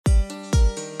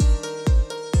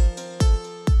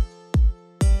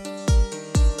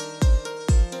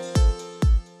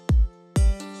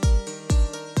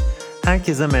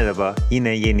Herkese merhaba. Yine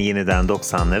yeniden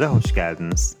 90'lara hoş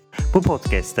geldiniz. Bu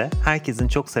podcast'te herkesin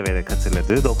çok severek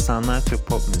hatırladığı 90'lar Türk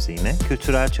pop müziğine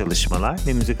kültürel çalışmalar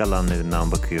ve müzik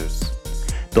alanlarından bakıyoruz.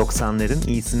 90'ların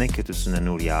iyisine kötüsüne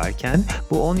nur yağarken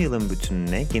bu 10 yılın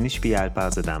bütününe geniş bir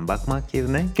yelpazeden bakmak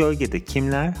yerine gölgede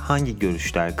kimler, hangi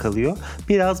görüşler kalıyor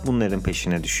biraz bunların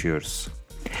peşine düşüyoruz.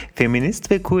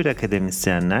 Feminist ve queer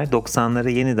akademisyenler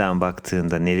 90'lara yeniden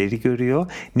baktığında neleri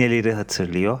görüyor, neleri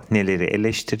hatırlıyor, neleri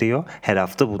eleştiriyor, her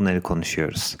hafta bunları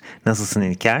konuşuyoruz. Nasılsın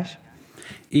İlker?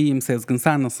 İyiyim Sezgin,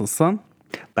 sen nasılsın?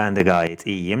 Ben de gayet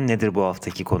iyiyim. Nedir bu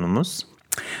haftaki konumuz?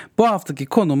 Bu haftaki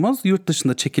konumuz yurt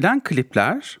dışında çekilen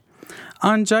klipler.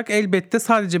 Ancak elbette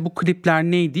sadece bu klipler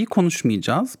neydi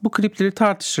konuşmayacağız. Bu klipleri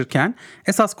tartışırken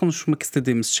esas konuşmak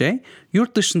istediğimiz şey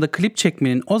yurt dışında klip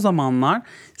çekmenin o zamanlar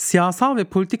siyasal ve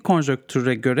politik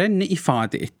konjonktüre göre ne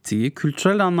ifade ettiği,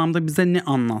 kültürel anlamda bize ne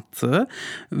anlattığı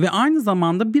ve aynı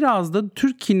zamanda biraz da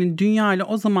Türkiye'nin dünya ile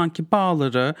o zamanki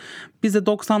bağları, bize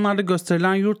 90'larda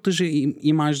gösterilen yurt dışı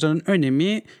imajların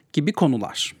önemi gibi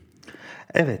konular.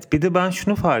 Evet, bir de ben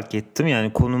şunu fark ettim,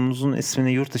 yani konumuzun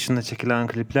ismini yurt dışında çekilen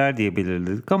klipler diye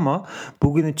belirledik ama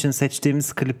bugün için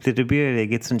seçtiğimiz klipleri bir araya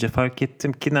getirince fark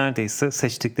ettim ki neredeyse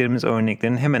seçtiklerimiz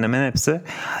örneklerin hemen hemen hepsi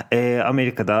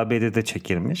Amerika'da, ABD'de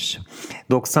çekilmiş.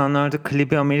 90'larda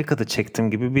klibi Amerika'da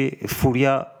çektim gibi bir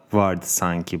furya vardı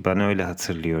sanki, ben öyle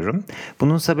hatırlıyorum.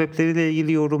 Bunun sebepleriyle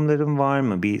ilgili yorumlarım var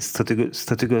mı? Bir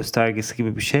statü göstergesi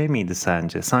gibi bir şey miydi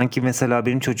sence? Sanki mesela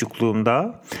benim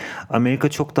çocukluğumda Amerika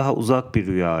çok daha uzak bir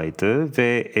rüyaydı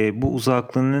ve bu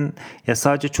uzaklığının ya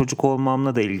sadece çocuk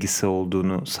olmamla da ilgisi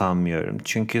olduğunu sanmıyorum.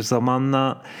 Çünkü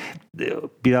zamanla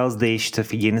biraz değişti.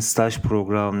 Yeni staj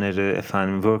programları,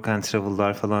 work and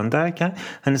travel'lar falan derken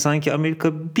hani sanki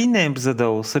Amerika bir nebze de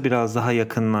olsa biraz daha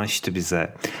yakınlaştı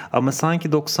bize. Ama sanki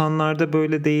 90'larda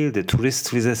böyle değildi.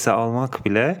 Turist vizesi almak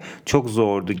bile çok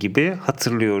zordu gibi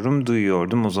hatırlıyorum,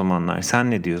 duyuyordum o zamanlar.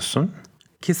 Sen ne diyorsun?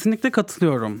 Kesinlikle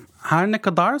katılıyorum. Her ne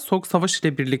kadar Soğuk Savaş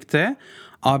ile birlikte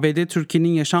ABD Türkiye'nin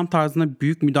yaşam tarzına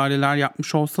büyük müdahaleler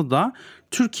yapmış olsa da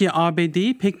Türkiye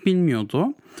ABD'yi pek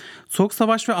bilmiyordu. Soğuk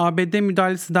Savaş ve ABD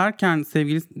müdahalesi derken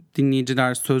sevgili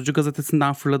dinleyiciler, Sözcü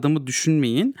gazetesinden fırladığımı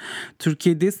düşünmeyin.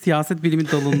 Türkiye'de siyaset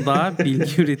bilimi dalında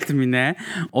bilgi üretimine,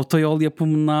 otoyol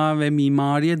yapımına ve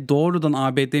mimariye doğrudan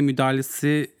ABD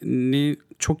müdahalesini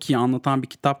çok iyi anlatan bir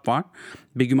kitap var.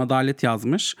 Begüm Adalet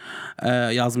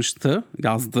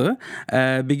yazdı.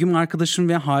 Begüm arkadaşım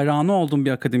ve hayranı olduğum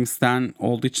bir akademisyen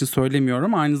olduğu için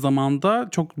söylemiyorum. Aynı zamanda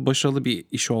çok başarılı bir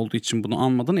iş olduğu için bunu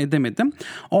anmadan edemedim.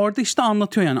 Orada işte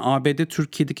anlatıyor yani ABD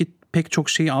Türkiye'deki pek çok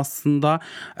şeyi aslında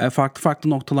farklı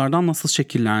noktalardan nasıl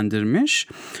şekillendirmiş.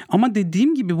 Ama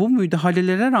dediğim gibi bu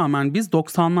müdahalelere rağmen biz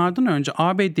 90'lardan önce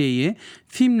ABD'yi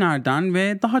filmlerden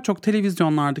ve daha çok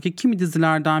televizyonlardaki kimi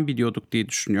dizilerden biliyorduk diye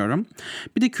düşünüyorum.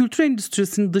 Bir de kültür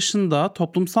endüstrisinin dışında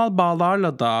toplumsal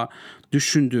bağlarla da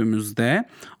düşündüğümüzde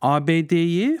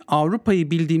ABD'yi,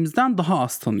 Avrupa'yı bildiğimizden daha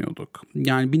az tanıyorduk.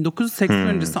 Yani 1980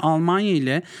 öncesi Almanya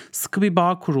ile sıkı bir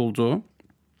bağ kuruldu.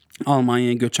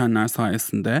 Almanya'ya göçenler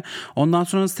sayesinde. Ondan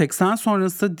sonra 80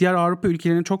 sonrası diğer Avrupa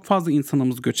ülkelerine çok fazla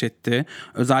insanımız göç etti.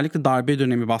 Özellikle darbe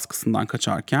dönemi baskısından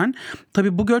kaçarken.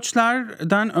 Tabii bu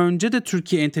göçlerden önce de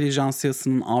Türkiye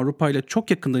entelijansiyasının Avrupa ile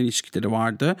çok yakından ilişkileri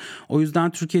vardı. O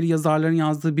yüzden Türkiye'li yazarların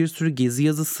yazdığı bir sürü gezi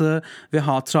yazısı ve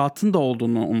hatıratın da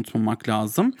olduğunu unutmamak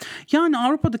lazım. Yani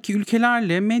Avrupa'daki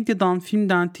ülkelerle medyadan,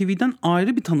 filmden, TV'den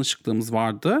ayrı bir tanışıklığımız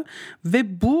vardı.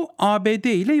 Ve bu ABD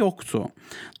ile yoktu.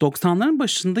 90'ların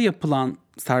başında yapılan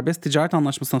serbest ticaret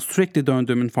anlaşmasına sürekli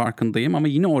döndüğümün farkındayım ama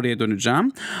yine oraya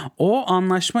döneceğim. O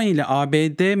anlaşma ile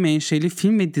ABD menşeli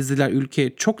film ve diziler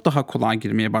ülkeye çok daha kolay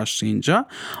girmeye başlayınca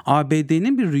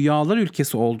ABD'nin bir rüyalar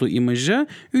ülkesi olduğu imajı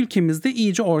ülkemizde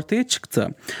iyice ortaya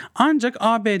çıktı. Ancak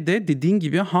ABD dediğin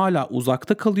gibi hala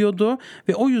uzakta kalıyordu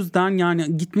ve o yüzden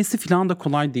yani gitmesi falan da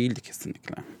kolay değildi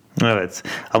kesinlikle. Evet,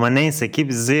 ama neyse ki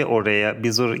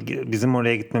bizim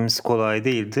oraya gitmemiz kolay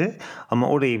değildi ama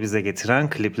orayı bize getiren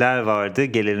klipler vardı.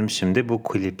 Gelelim şimdi bu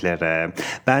kliplere.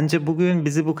 Bence bugün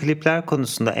bizi bu klipler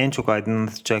konusunda en çok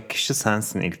aydınlatacak kişi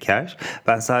sensin İlker.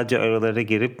 Ben sadece aralara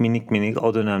girip minik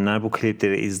o dönemler bu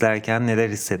klipleri izlerken neler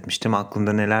hissetmiştim,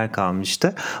 aklımda neler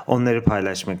kalmıştı, onları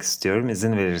paylaşmak istiyorum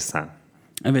izin verirsen.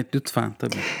 Evet, lütfen,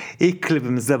 tabii. İlk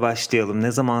klibimizle başlayalım.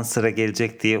 Ne zaman sıra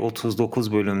gelecek diye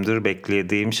 39 bölümdür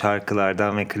beklediğim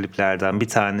şarkılardan ve kliplerden bir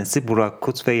tanesi Burak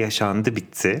Kut ve Yaşandı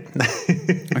Bitti.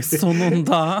 Ay,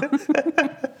 sonunda.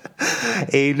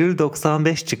 Eylül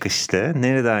 95 çıkışlı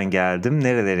Nereden Geldim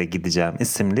Nerelere Gideceğim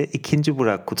isimli ikinci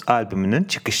Burak Kut albümünün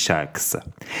çıkış şarkısı.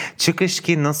 Çıkış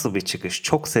ki nasıl bir çıkış?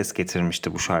 Çok ses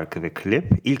getirmişti bu şarkı ve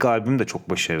klip. İlk albüm de çok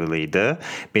başarılıydı.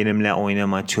 Benimle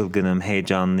Oynama, Çılgınım,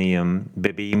 Heyecanlıyım,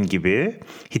 Bebeğim gibi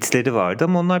hitleri vardı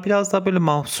ama onlar biraz daha böyle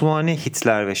mahsumane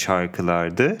hitler ve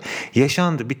şarkılardı.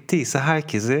 Yaşandı bittiyse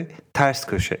herkesi ters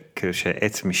köşe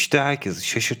etmişti. Herkesi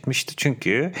şaşırtmıştı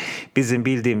çünkü bizim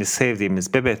bildiğimiz,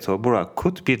 sevdiğimiz Bebeto Burak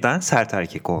Kut birden sert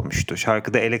erkek olmuştu.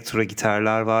 Şarkıda elektro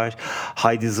gitarlar var.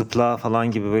 Haydi zıpla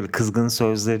falan gibi böyle kızgın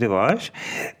sözleri var.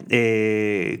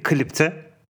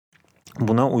 Klipte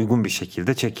buna uygun bir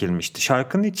şekilde çekilmişti.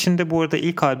 Şarkının içinde bu arada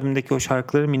ilk albümdeki o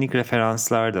şarkılara minik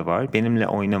referanslar da var. Benimle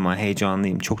oynama,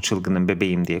 heyecanlıyım, çok çılgınım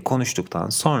bebeğim diye konuştuktan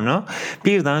sonra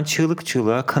birden çığlık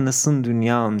çığlığa kanasın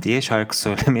dünyam diye şarkı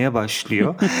söylemeye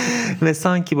başlıyor. Ve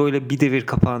sanki böyle bir devir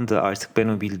kapandı, artık ben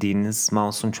o bildiğiniz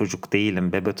masum çocuk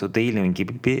değilim, Bebeto değilim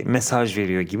gibi bir mesaj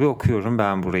veriyor gibi okuyorum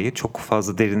ben burayı. Çok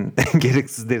fazla derin,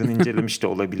 gereksiz derin incelemiş de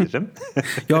olabilirim.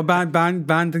 Ya ben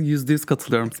de %100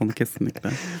 katılıyorum sana kesinlikle.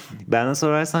 Bana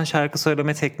sorarsan şarkı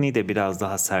söyleme tekniği de biraz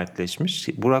daha sertleşmiş.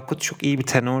 Burak Kut çok iyi bir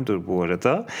tenordur bu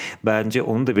arada. Bence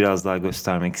onu da biraz daha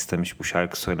göstermek istemiş bu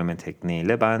şarkı söyleme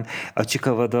tekniğiyle. Ben açık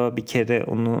havada bir kere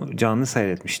onu canlı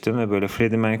seyretmiştim ve böyle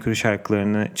Freddie Mercury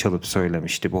şarkılarını çalıp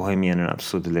söylemişti. Bohemian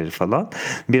Rhapsody'leri falan.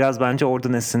 Biraz bence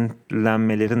oradan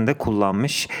esinlenmelerini de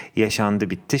kullanmış. Yaşandı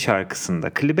bitti şarkısında.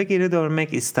 Klibe geri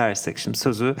dönmek istersek şimdi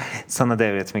sözü sana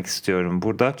devretmek istiyorum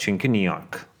burada çünkü New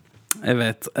York.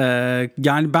 Evet,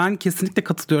 yani ben kesinlikle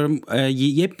katılıyorum.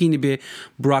 Yepyeni bir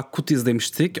Burak Kut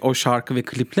izlemiştik o şarkı ve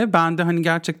kliple. Ben de hani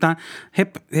gerçekten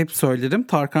hep söylerim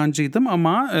Tarkancıydım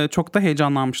ama çok da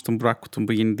heyecanlanmıştım Burak Kut'un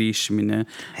bu yeni değişimini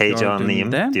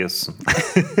Heyecanlıyım gördüğümde. diyorsun.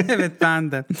 Evet,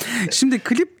 ben de. Şimdi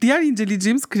klip diğer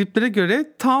inceleyeceğimiz kliplere göre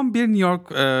tam bir New York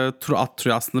turu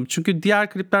attırıyor aslında. Çünkü diğer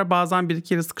klipler bazen bir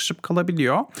iki yere sıkışıp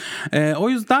kalabiliyor. O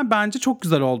yüzden bence çok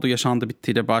güzel oldu yaşandı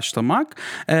bittiyle başlamak.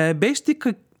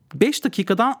 5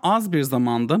 dakikadan az bir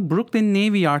zamanda Brooklyn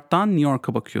Navy Yard'dan New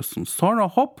York'a bakıyorsunuz. Sonra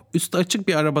hop üstü açık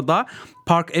bir arabada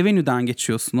Park Avenue'den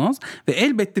geçiyorsunuz. Ve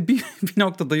elbette bir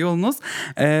noktada yolunuz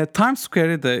Times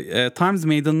Square'e de Times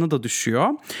Meydanı'na da düşüyor.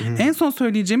 En son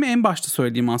söyleyeceğimi en başta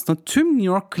söyleyeyim aslında. Tüm New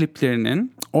York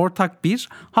kliplerinin ortak bir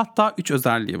hatta 3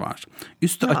 özelliği var.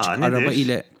 Üstü açık nedir? araba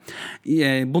ile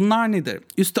bunlar nedir?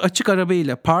 Üstü açık araba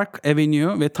ile Park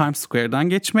Avenue ve Times Square'dan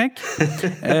geçmek.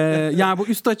 Yani bu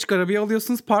üstü açık arabayı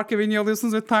alıyorsunuz, Park Avenue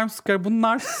alıyorsunuz ve Times Square.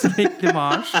 Bunlar sürekli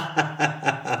var.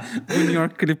 Bu New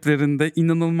York kliplerinde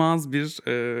inanılmaz bir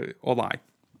olay.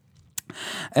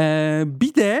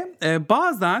 Bir de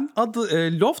bazen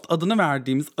loft adını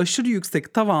verdiğimiz aşırı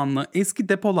yüksek tavanlı eski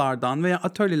depolardan veya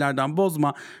atölyelerden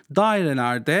bozma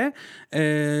dairelerde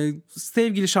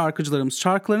sevgili şarkıcılarımız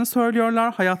şarkılarını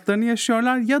söylüyorlar, hayatlarını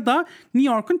yaşıyorlar ya da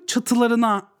New York'un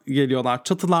çatılarına geliyorlar.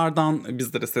 Çatılardan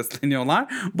bizlere sesleniyorlar.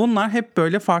 Bunlar hep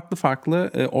böyle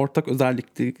farklı ortak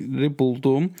özellikleri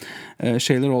bulduğum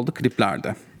şeyler oldu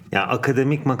kliplerde. Ya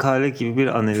akademik makale gibi bir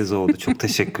analiz oldu. Çok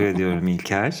teşekkür ediyorum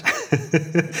İlker.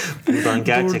 Buradan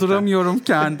gerçekten durduramıyorum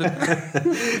kendimi.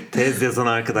 tez yazan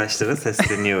arkadaşlara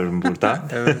sesleniyorum buradan.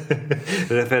 Evet.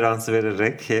 Referans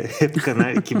vererek hep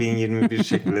Kanar 2021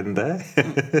 şeklinde.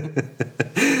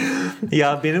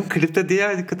 Ya benim klipte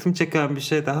diğer dikkatimi çeken bir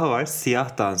şey daha var.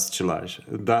 Siyah dansçılar.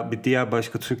 Bir diğer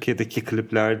başka Türkiye'deki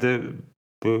kliplerde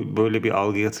böyle bir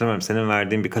algı hatırlamıyorum. Senin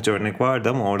verdiğin birkaç örnek vardı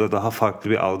ama orada daha farklı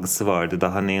bir algısı vardı.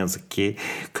 Daha ne yazık ki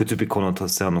kötü bir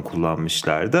konotasyonu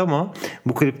kullanmışlardı ama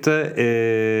bu klipte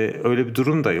öyle bir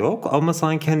durum da yok. Ama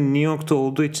sanki hani New York'ta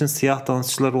olduğu için siyah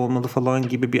dansçılar olmalı falan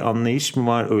gibi bir anlayış mı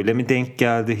var? Öyle mi denk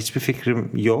geldi? Hiçbir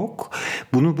fikrim yok.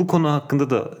 Bu konu hakkında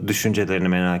da düşüncelerini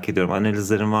merak ediyorum.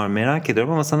 Analizlerin var merak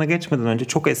ediyorum ama sana geçmeden önce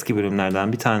çok eski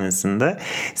bölümlerden bir tanesinde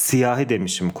siyahi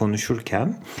demişim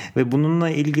konuşurken ve bununla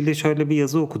ilgili şöyle bir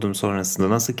yazı okudum sonrasında.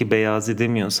 Nasıl ki beyazi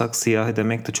demiyorsak siyahi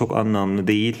demek de çok anlamlı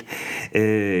değil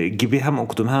gibi hem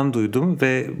okudum hem duydum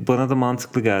ve bana da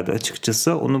mantıklı geldi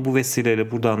açıkçası. Onu bu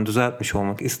vesileyle buradan düzeltmiş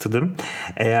olmak istedim.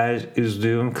 Eğer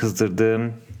üzdüğüm,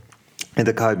 kızdırdığım ya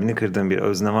da kalbini kırdığım bir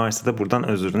özne varsa da buradan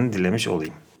özrünü dilemiş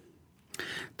olayım.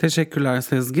 Teşekkürler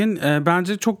Sezgin.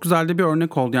 Bence çok güzel de bir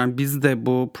örnek oldu. Yani biz de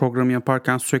bu programı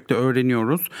yaparken sürekli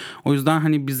öğreniyoruz. O yüzden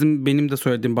hani benim de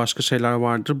söylediğim başka şeyler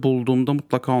vardır. Bulduğumda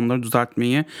mutlaka onları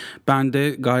düzeltmeyi ben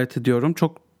de gayret ediyorum.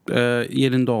 Çok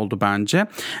yerinde oldu bence.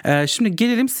 Şimdi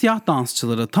gelelim siyah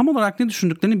dansçıları. Tam olarak ne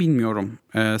düşündüklerini bilmiyorum.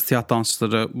 Siyah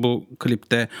dansçıları bu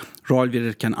klipte rol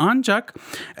verirken. Ancak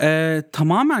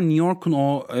tamamen New York'un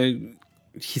o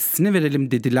hissini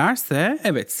verelim dedilerse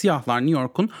evet, siyahlar New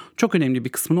York'un çok önemli bir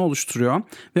kısmını oluşturuyor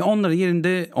ve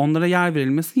onlara yer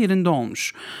verilmesi yerinde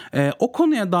olmuş. O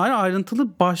konuya dair ayrıntılı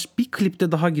bir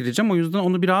klipte daha gireceğim. O yüzden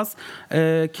onu biraz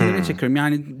kenara çekiyorum.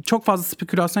 Yani çok fazla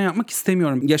spekülasyon yapmak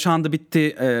istemiyorum yaşandı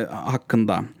bitti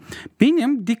hakkında.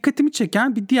 Benim dikkatimi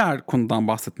çeken bir diğer konudan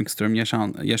bahsetmek istiyorum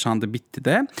yaşandı bitti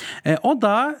de. O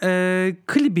da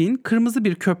klibin kırmızı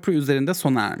bir köprü üzerinde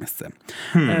sona ermesi.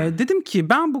 Dedim ki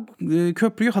ben bu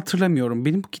köprüyü hatırlamıyorum.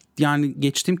 Benim yani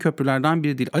geçtiğim köprülerden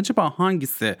biri değil. Acaba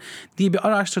hangisi diye bir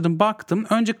araştırdım, baktım.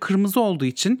 Önce kırmızı olduğu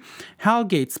için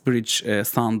Hellgate Bridge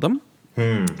sandım.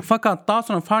 Fakat daha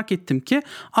sonra fark ettim ki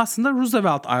aslında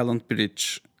Roosevelt Island Bridge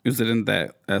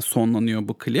üzerinde sonlanıyor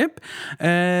bu klip.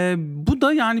 Bu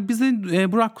da yani bize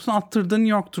Burak Kut'un attırdığı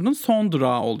New York turunun son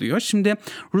durağı oluyor. Şimdi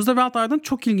Roosevelt Island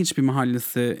çok ilginç bir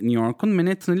mahallesi New York'un.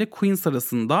 Manhattan ile Queens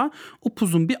arasında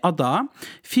upuzun bir ada.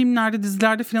 Filmlerde,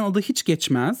 dizilerde falan adı hiç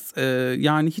geçmez.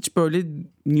 Yani hiç böyle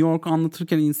New York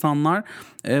anlatırken insanlar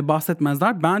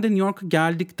bahsetmezler. Ben de New York'a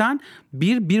geldikten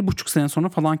 1,5 sene sonra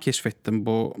falan keşfettim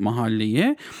bu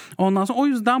mahalleyi. Ondan sonra o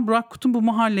yüzden Burak Kut'un bu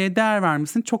mahalleye değer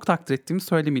vermesini çok takdir ettiğimi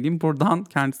söylemeliyim. Buradan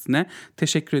kendisine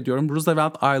teşekkür ediyorum.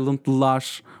 Roosevelt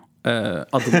Islandlılar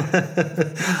adına.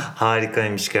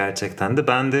 Harikaymış gerçekten de.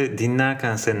 Ben de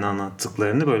dinlerken senin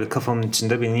anlattıklarını böyle kafamın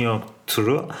içinde bir New York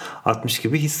turu atmış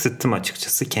gibi hissettim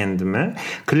açıkçası kendime.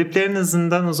 Kliplerin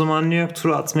hızından o zaman New York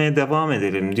turu atmaya devam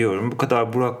edelim diyorum. Bu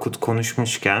kadar Burak Kut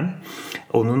konuşmuşken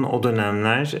onun o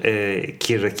dönemler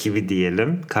ki rakibi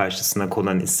diyelim, karşısına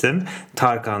konan isim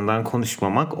Tarkan'dan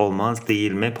konuşmamak olmaz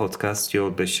değil mi podcast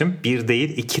yoldaşım? Bir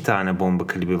değil 2 tane bomba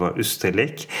klibi var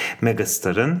üstelik.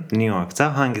 Megastar'ın New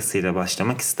York'ta hangisiyle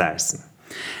başlamak istersin?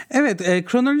 Evet,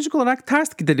 kronolojik olarak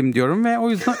ters gidelim diyorum ve o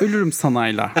yüzden Ölürüm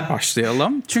Sana'yla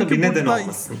başlayalım. Çünkü tabii neden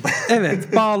olmasın?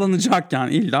 Evet, bağlanacak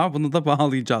yani, illa bunu da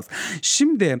bağlayacağız.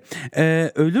 Şimdi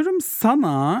Ölürüm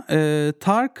Sana,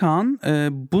 Tarkan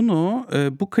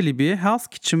bu klibi Hell's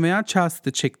Kitchen veya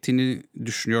Chelsea'de çektiğini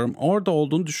düşünüyorum. Orada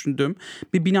olduğunu düşündüğüm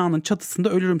bir binanın çatısında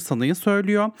Ölürüm Sana'yı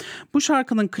söylüyor. Bu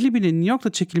şarkının klibinin New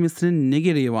York'ta çekilmesinin ne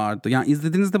gereği vardı? Yani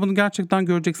izlediğinizde bunu gerçekten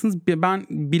göreceksiniz. Ben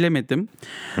bilemedim.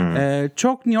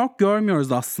 Çok New York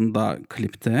görmüyoruz aslında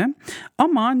klipte.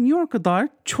 Ama New York'a dair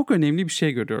çok önemli bir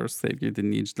şey görüyoruz sevgili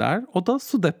dinleyiciler. O da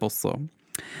su deposu.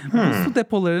 Bu su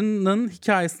depolarının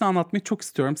hikayesini anlatmayı çok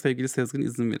istiyorum sevgili Sezgin,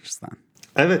 izin verirsen.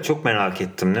 Evet, çok merak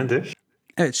ettim. Nedir?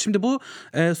 Evet, şimdi bu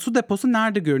su deposu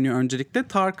nerede görünüyor öncelikle?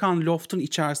 Tarkan loft'un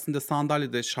içerisinde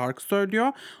sandalyede şarkı söylüyor.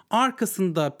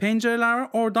 Arkasında pencereler var.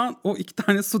 Oradan o 2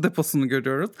 tane su deposunu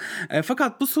görüyoruz.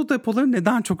 Fakat bu su depoları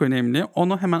neden çok önemli?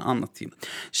 Onu hemen anlatayım.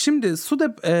 Şimdi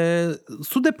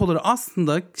su depoları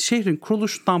aslında şehrin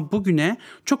kuruluşundan bugüne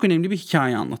çok önemli bir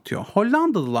hikaye anlatıyor.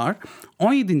 Hollandalılar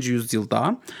 17.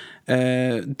 yüzyılda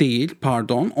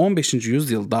 15.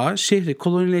 yüzyılda şehri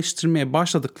kolonileştirmeye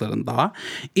başladıklarında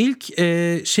ilk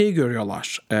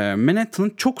görüyorlar.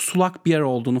 Manhattan'ın çok sulak bir yer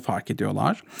olduğunu fark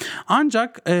ediyorlar.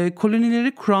 Ancak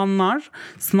kolonileri kuranlar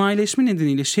sanayileşme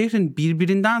nedeniyle şehrin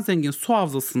birbirinden zengin su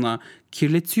havzasını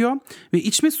kirletiyor ve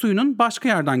içme suyunun başka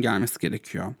yerden gelmesi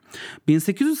gerekiyor.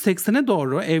 1880'e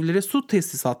doğru evlere su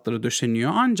tesisatları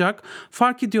döşeniyor, ancak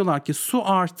fark ediyorlar ki su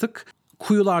artık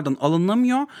kuyulardan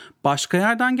alınamıyor. Başka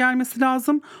yerden gelmesi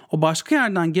lazım. O başka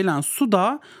yerden gelen su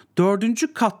da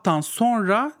 4. kattan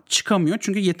sonra çıkamıyor.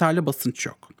 Çünkü yeterli basınç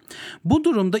yok. Bu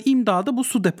durumda imdada bu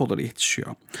su depoları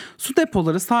yetişiyor. Su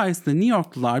depoları sayesinde New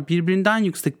Yorklular birbirinden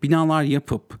yüksek binalar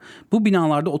yapıp bu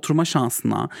binalarda oturma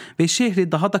şansına ve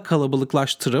şehri daha da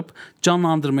kalabalıklaştırıp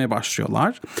canlandırmaya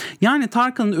başlıyorlar. Yani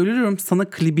Tarkan'ın Ölürüm Sana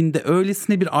klibinde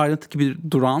öylesine bir ayrıntı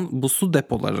gibi duran bu su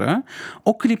depoları,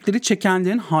 o klipleri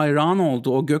çekenlerin hayran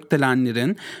olduğu o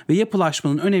gökdelenlerin ve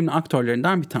yapılaşmanın önemli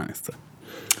aktörlerinden bir tanesi.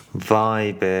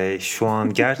 Vay be, şu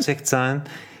an gerçekten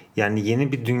yani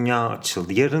yeni bir dünya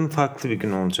açıldı. Yarın farklı bir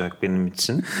gün olacak benim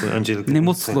için. Öncelikle ne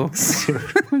mutlu.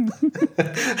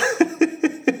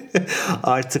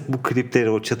 Artık bu klipleri,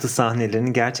 o çatı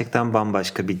sahnelerini gerçekten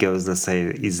bambaşka bir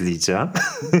gözle izleyeceğim.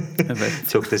 Evet.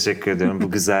 Çok teşekkür ediyorum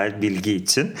bu güzel bilgi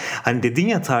için. Hani dedin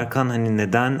ya Tarkan, hani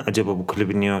neden acaba bu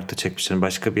klibi New York'ta çekmiş? Hani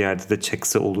başka bir yerde de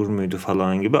çekse olur muydu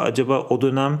falan gibi. Acaba o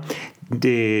dönem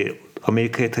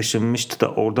Amerika'ya taşınmıştı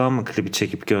da oradan mı klibi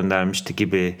çekip göndermişti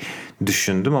gibi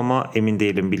düşündüm ama emin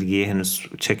değilim, bilgiyi henüz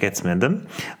check etmedim.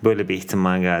 Böyle bir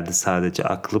ihtimal geldi sadece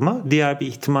aklıma. Diğer bir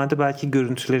ihtimal de belki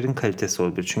görüntülerin kalitesi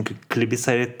olabilir. Çünkü klibi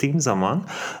seyrettiğim zaman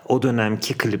o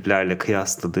dönemki kliplerle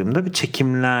kıyasladığımda bir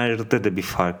çekimlerde de bir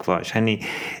fark var. Hani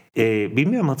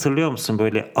bilmiyorum, hatırlıyor musun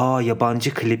böyle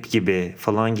yabancı klip gibi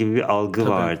falan gibi bir algı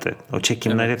vardı. O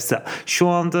çekimler hepsi şu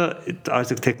anda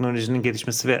artık teknolojinin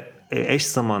gelişmesi ve eş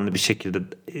zamanlı bir şekilde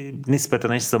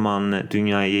nispeten eş zamanlı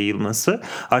dünyaya yayılması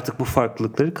artık bu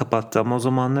farklılıkları kapattı ama o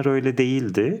zamanlar öyle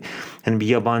değildi. Hani bir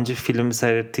yabancı filmi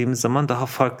seyrettiğimiz zaman daha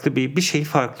farklı bir şey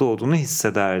farklı olduğunu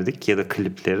hissederdik ya da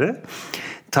klipleri.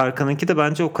 Tarkan'ınki de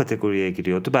bence o kategoriye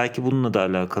giriyordu. Belki bununla da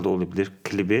alakalı olabilir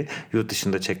klibi yurt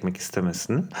dışında çekmek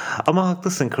istemesinin. Ama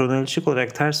haklısın, kronolojik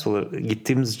olarak ters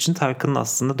gittiğimiz için Tarkan'ın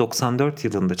aslında 94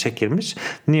 yılında çekilmiş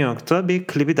New York'ta bir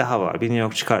klibi daha var. Bir New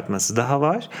York çıkartması daha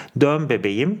var. Dön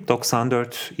Bebeğim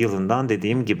 94 yılından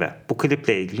dediğim gibi. Bu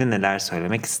kliple ilgili neler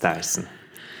söylemek istersin?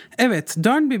 Evet,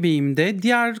 Dön Bebeğim'de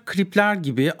diğer klipler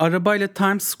gibi arabayla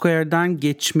Times Square'den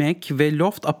geçmek ve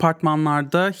loft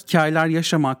apartmanlarda hikayeler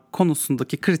yaşamak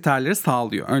konusundaki kriterleri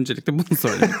sağlıyor. Öncelikle bunu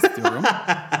söylemek istiyorum.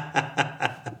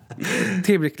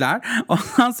 Tebrikler.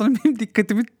 Ondan sonra benim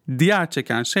dikkatimi diğer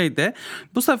çeken şey de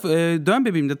bu sefer Dön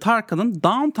Bebeğim'de Tarkan'ın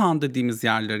downtown dediğimiz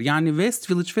yerleri yani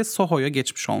West Village ve Soho'ya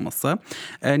geçmiş olması.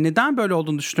 Neden böyle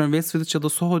olduğunu düşünüyorum, West Village ya da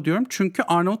Soho diyorum. Çünkü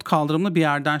Arnavut kaldırımlı bir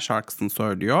yerden şarkısını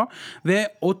söylüyor.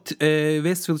 Ve o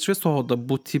West Village ve Soho'da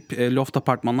bu tip loft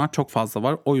apartmanlar çok fazla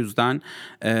var. O yüzden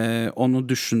onu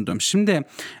düşündüm. Şimdi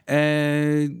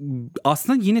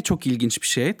aslında yine çok ilginç bir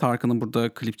şey Tarkan'ın burada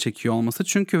klip çekiyor olması.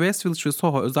 Çünkü West Village ve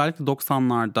Soho özellikle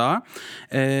 90'larda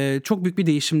çok büyük bir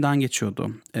değişimden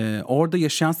geçiyordu. Orada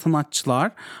yaşayan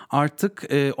sanatçılar artık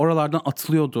oralardan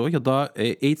atılıyordu ya da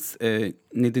AIDS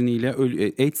nedeniyle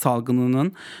AIDS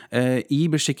salgınının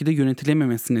iyi bir şekilde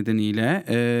yönetilememesi nedeniyle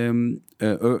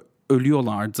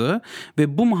ölüyorlardı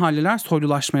ve bu mahalleler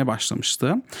soylulaşmaya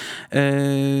başlamıştı.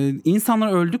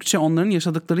 İnsanlar öldükçe onların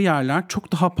yaşadıkları yerler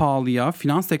çok daha pahalıya,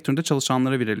 finans sektöründe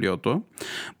çalışanlara veriliyordu.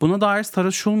 Buna dair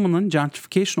Sarah Schulman'ın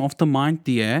Gentrification of the Mind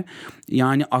diye,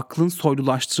 yani aklın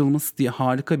soylulaştırılması diye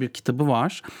harika bir kitabı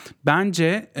var.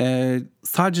 Bence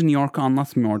sadece New York'u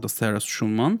anlatmıyor orada Sarah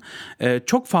Schulman.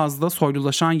 Çok fazla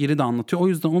soylulaşan yeri de anlatıyor. O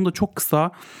yüzden onu da çok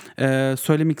kısa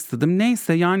söylemek istedim.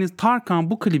 Neyse, yani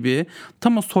Tarkan bu klibi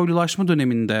tam o soylulaşma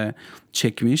döneminde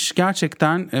çekmiş.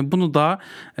 Gerçekten bunu da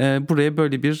buraya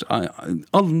böyle bir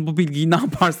alın bu bilgiyi ne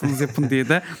yaparsanız yapın diye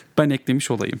de ben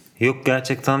eklemiş olayım. Yok,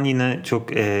 gerçekten yine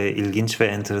çok ilginç ve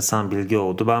enteresan bilgi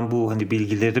oldu. Ben bu hani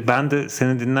bilgileri, ben de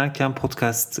seni dinlerken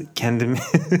podcast kendimi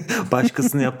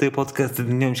başkasının yaptığı podcast'ı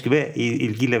dinliyormuş gibi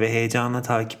ilgiyle ve heyecanla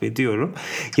takip ediyorum.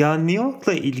 Ya New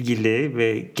York'la ilgili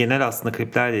ve genel aslında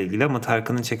kliplerle ilgili ama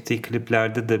Tarkan'ın çektiği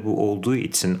kliplerde de bu olduğu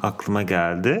için aklıma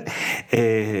geldi.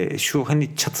 Şu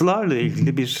hani çatılarla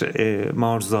ilgili bir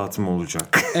maruzatım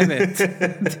olacak. Evet.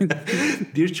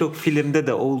 Birçok filmde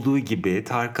de olduğu gibi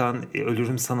Tarkan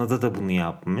Ölürüm Sana'da da bunu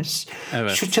yapmış.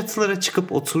 Evet. Şu çatılara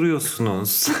çıkıp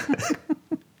oturuyorsunuz.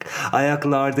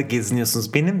 Ayaklarda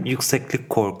geziniyorsunuz. Benim yükseklik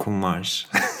korkum var.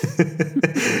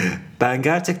 Ben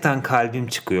gerçekten kalbim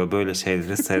çıkıyor böyle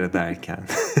şeyleri seyrederken.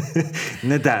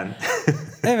 Neden?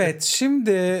 Evet,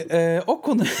 şimdi o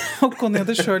konuya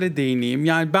da şöyle değineyim.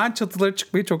 Yani ben çatılara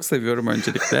çıkmayı çok seviyorum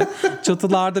öncelikle.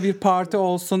 Çatılarda bir parti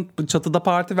olsun, çatıda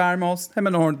parti verme olsun,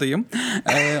 hemen oradayım.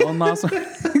 Ondan sonra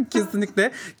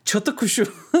kesinlikle çatı kuşu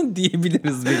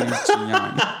diyebiliriz benim için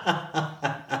yani.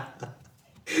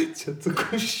 Çatı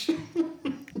kuşu.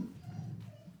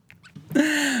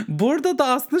 Burada da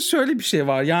aslında şöyle bir şey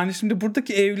var. Yani şimdi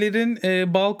buradaki evlerin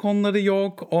balkonları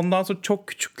yok. Ondan sonra çok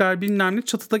küçükler, bilmem ne.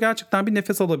 Çatıda gerçekten bir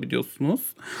nefes alabiliyorsunuz.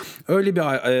 Öyle bir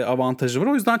avantajı var.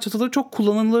 O yüzden çatıları çok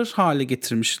kullanılır hale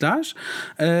getirmişler.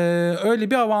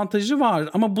 Öyle bir avantajı var.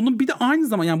 Ama bunun bir de aynı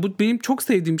zaman, yani bu benim çok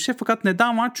sevdiğim bir şey. Fakat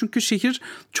neden var? Çünkü şehir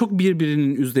çok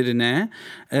birbirinin üzerine.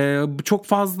 Çok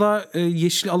fazla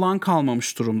yeşil alan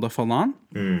kalmamış durumda falan.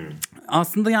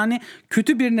 Aslında yani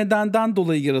kötü bir nedenden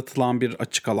dolayı yaratılan bir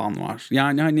açık alan var.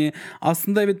 Yani hani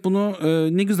aslında evet bunu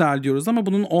ne güzel diyoruz ama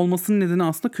bunun olmasının nedeni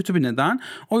aslında kötü bir neden.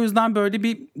 O yüzden böyle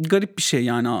bir garip bir şey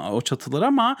yani o çatılar,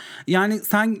 ama yani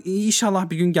sen inşallah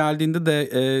bir gün geldiğinde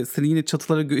de seni yine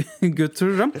çatılara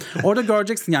götürürüm. Orada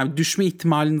göreceksin yani düşme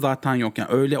ihtimalin zaten yok. Yani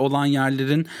öyle olan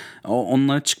yerlerin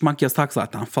onlara çıkmak yasak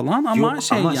zaten falan ama yok,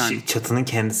 şey ama yani. çatının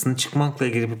kendisini çıkmakla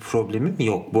ilgili bir problemim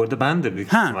yok. Bu arada ben de büyük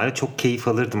ihtimalle çok keyif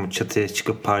alırdım o çatıya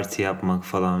çıkıp parti yapmak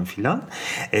falan filan.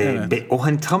 Evet. O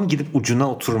hani tam gidip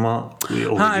ucuna oturma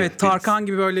olacak. Ha evet, Tarkan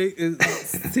gibi böyle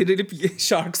serilip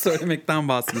şarkı söylemekten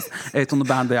bahsediyoruz. Evet, onu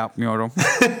ben de yapmıyorum.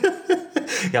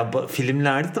 Ya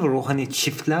filmlerde de var o hani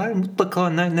çiftler mutlaka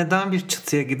neden bir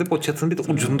çatıya gidip o çatının bir de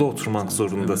ucunda oturmak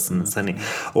zorundasınız. Hani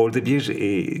orada bir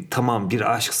tamam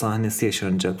bir aşk sahnesi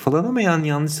yaşanacak falan ama yani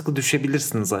yanlışlıkla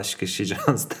düşebilirsiniz aşk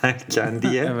yaşayacağız derken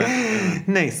diye. Evet.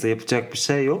 Neyse, yapacak bir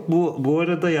şey yok. Bu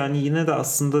arada yani yine de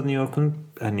aslında New York'un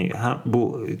hani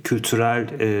bu kültürel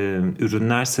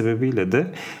ürünler sebebiyle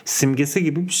de simgesi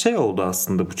gibi bir şey oldu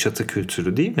aslında bu çatı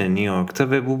kültürü, değil mi, New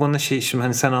York'ta? Ve bu bana şimdi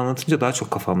hani sen anlatınca daha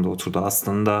çok kafamda oturdu.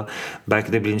 Aslında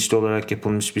belki de bilinçli olarak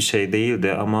yapılmış bir şey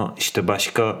değildi ama işte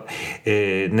başka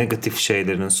negatif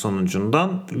şeylerin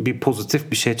sonucundan bir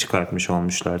pozitif bir şey çıkartmış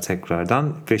olmuşlar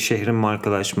tekrardan ve şehrin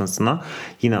markalaşmasına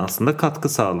yine aslında katkı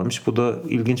sağlamış. Bu da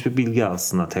ilginç bir bilgi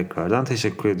aslında. Tekrardan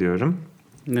teşekkür ediyorum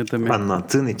Ne demek?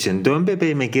 anlattığın için. Dön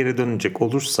bebeğime geri dönecek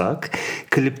olursak,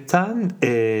 klipten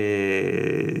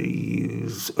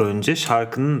önce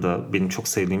şarkının da benim çok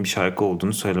sevdiğim bir şarkı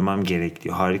olduğunu söylemem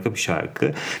gerekiyor. Harika bir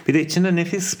şarkı. Bir de içinde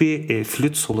nefis bir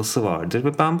flüt solosu vardır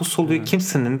ve ben bu soloyu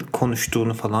kimsenin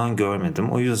konuştuğunu falan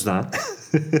görmedim. O yüzden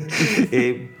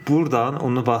buradan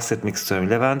onu bahsetmek istiyorum.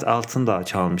 Levent Altındağ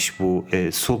çalmış bu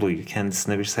soloyu.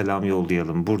 Kendisine bir selam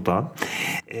yollayalım buradan.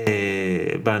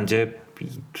 Bence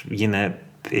yine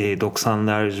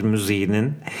 90'lar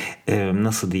müziğinin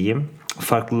nasıl diyeyim,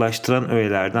 farklılaştıran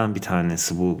öğelerden bir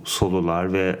tanesi bu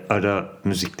sololar ve ara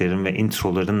müziklerin ve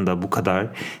introların da bu kadar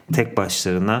tek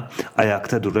başlarına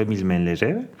ayakta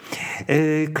durabilmeleri.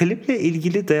 Kliple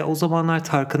ilgili de o zamanlar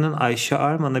Tarkan'ın Ayşe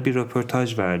Arman'a bir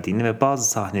röportaj verdiğini ve bazı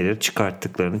sahneleri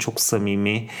çıkarttıklarını, çok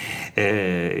samimi,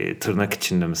 tırnak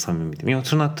içinde mi samimi diyeyim, yok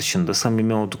tırnak dışında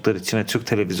samimi oldukları için ve Türk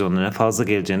televizyonlarına fazla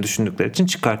geleceğini düşündükleri için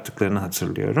çıkarttıklarını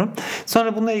hatırlıyorum.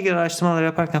 Sonra bununla ilgili araştırmalar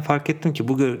yaparken fark ettim ki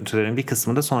bu görüntülerin bir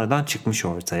kısmı da sonradan çıkmış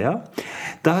ortaya.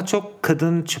 Daha çok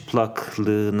kadın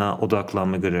çıplaklığına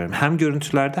odaklanma görüyorum. Hem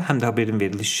görüntülerde hem de haberin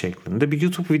veriliş şeklinde. Bir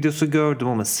YouTube videosu gördüm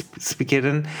ama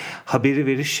spikerin haberi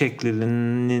veriş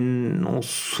şeklinin o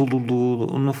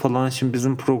sululuğunu falan şimdi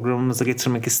bizim programımıza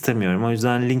getirmek istemiyorum. O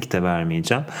yüzden link de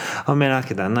vermeyeceğim. Ama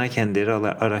merak edenler kendileri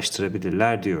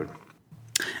araştırabilirler diyorum.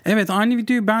 Evet, aynı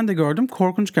videoyu ben de gördüm.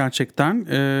 Korkunç gerçekten.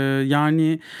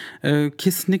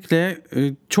 Kesinlikle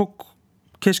çok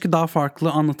keşke daha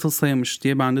farklı anlatılsaymış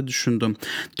diye ben de düşündüm.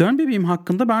 Dön Bebeğim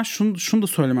hakkında ben şunu da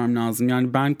söylemem lazım.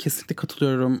 Yani ben kesinlikle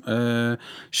katılıyorum.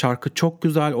 Şarkı çok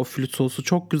güzel. O flüt solosu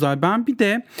çok güzel. Ben bir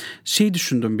de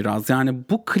düşündüm biraz. Yani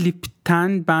bu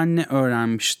klipten ben ne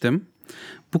öğrenmiştim?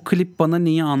 Bu klip bana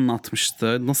neyi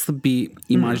anlatmıştı? Nasıl bir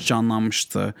imaj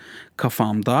canlanmıştı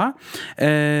kafamda?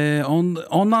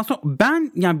 Ondan sonra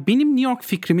benim New York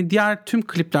fikrimi diğer tüm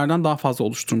kliplerden daha fazla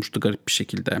oluşturmuştu garip bir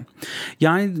şekilde.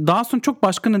 Yani daha sonra çok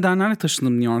başka nedenlerle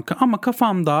taşındım New York'a ama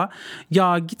kafamda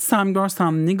ya gitsem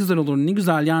görsem ne güzel olur, ne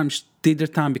güzel yermiş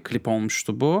dedirten bir klip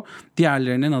olmuştu bu.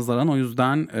 Diğerlerine nazaran, o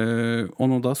yüzden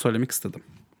onu da söylemek istedim.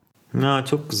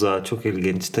 Çok güzel, çok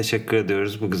ilginç. Teşekkür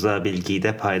ediyoruz bu güzel bilgiyi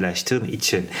de paylaştığın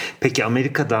için. Peki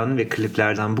Amerika'dan ve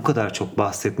kliplerden bu kadar çok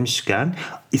bahsetmişken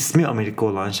ismi Amerika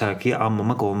olan şarkıyı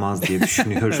anmamak olmaz diye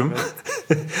düşünüyorum.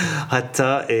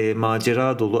 Hatta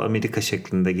macera dolu Amerika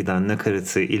şeklinde giden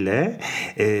nakaratı ile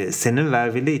senin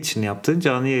Verveli için yaptığın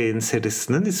canlı yayın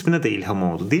serisinin ismine de ilham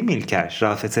oldu, değil mi İlker?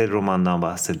 Rafet El Roman'dan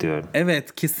bahsediyorum.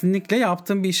 Evet, kesinlikle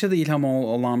yaptığım bir işe de ilham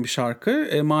olan bir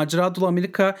şarkı. Macera dolu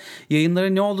Amerika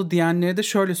yayınları ne oldu diyenlere de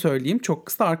şöyle söyleyeyim. Çok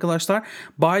kısa arkadaşlar.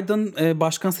 Biden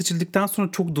başkan seçildikten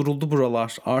sonra çok duruldu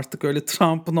buralar. Artık öyle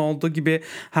Trump'ın olduğu gibi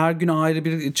her gün ayrı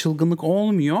bir çılgınlık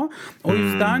olmuyor. O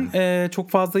yüzden çok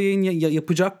fazla yayın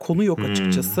yapacak konu yok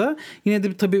açıkçası. Yine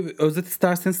de tabii özet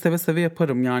isterseniz seve seve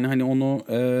yaparım. Yani hani onu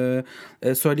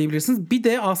söyleyebilirsiniz. Bir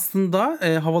de aslında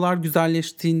havalar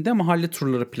güzelleştiğinde mahalle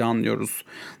turları planlıyoruz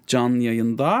canlı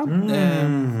yayında.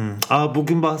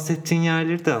 Bugün bahsettiğin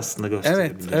yerleri de aslında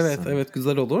gösterebilirsin. Evet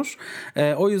güzel olur.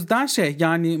 O yüzden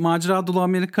yani macera dolu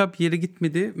Amerika bir yere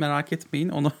gitmedi, merak etmeyin,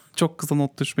 onu çok kısa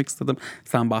not düşmek istedim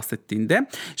sen bahsettiğinde.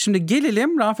 Şimdi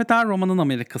gelelim Rafet El Roman'ın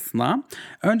Amerika'sına.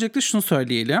 Öncelikle şunu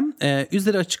söyleyelim.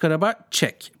 Üzeri açık araba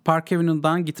check. Park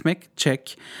Avenue'dan gitmek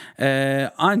check.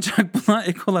 Ancak buna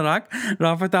ek olarak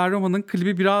Rafet El Roman'ın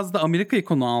klibi biraz da Amerika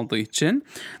ikonu aldığı için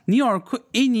New York'u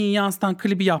en iyi yansıtan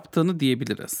klibi yaptığını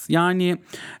diyebiliriz. Yani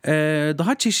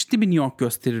daha çeşitli bir New York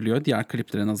gösteriliyor diğer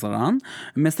kliplere nazaran.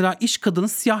 Mesela iş kadını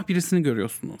siyah birisini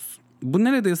görüyorsunuz. Bu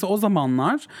neredeyse o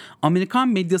zamanlar Amerikan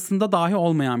medyasında dahi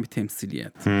olmayan bir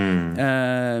temsiliyet.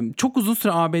 Çok uzun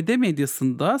süre ABD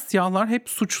medyasında siyahlar hep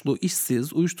suçlu,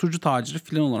 işsiz, uyuşturucu taciri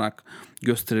falan olarak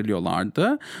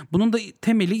gösteriliyorlardı. Bunun da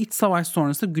temeli iç savaş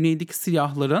sonrası güneydeki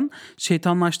siyahların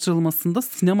şeytanlaştırılmasında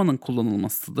sinemanın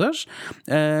kullanılmasıdır.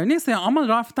 Neyse ama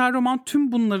Rafet El Roman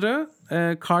tüm bunları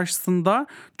karşısında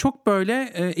çok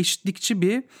böyle eşitlikçi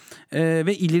bir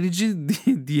ve ilerici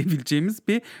diyebileceğimiz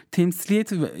bir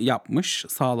temsiliyet yapmış,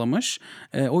 sağlamış.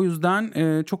 O yüzden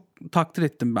çok takdir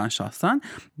ettim ben şahsen.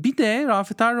 Bir de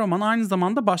Rafet El Roman aynı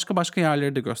zamanda başka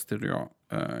yerleri de gösteriyor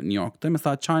New York'ta.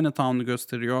 Mesela Chinatown'u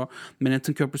gösteriyor,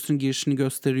 Manhattan Köprüsü'nün girişini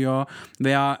gösteriyor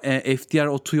veya FDR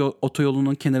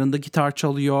otoyolunun kenarında gitar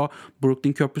çalıyor,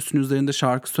 Brooklyn Köprüsü'nün üzerinde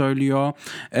şarkı söylüyor.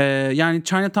 Yani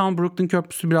Chinatown, Brooklyn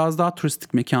Köprüsü biraz daha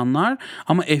turistik mekanlar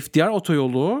ama FDR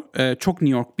otoyolu çok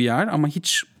New York bir yer ama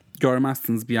hiç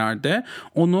görmezsiniz bir yerde.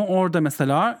 Onu orada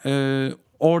mesela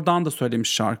oradan da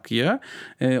söylemiş şarkıyı.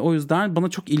 O yüzden bana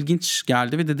çok ilginç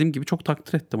geldi ve dediğim gibi çok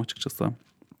takdir ettim açıkçası.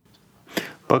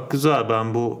 Bak güzel,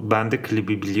 ben de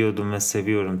klibi biliyordum ve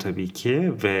seviyorum tabii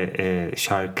ki ve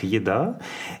şarkıyı da.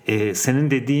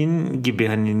 Senin dediğin gibi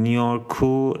hani New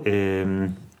York'u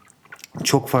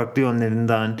çok farklı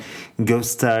yönlerinden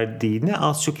gösterdiğini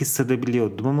az çok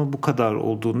hissedebiliyordum ama bu kadar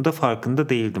olduğunda farkında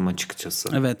değildim açıkçası.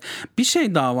 Evet. Bir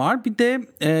şey daha var. Bir de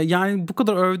yani bu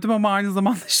kadar övdüm ama aynı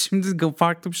zamanda şimdi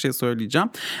farklı bir şey söyleyeceğim.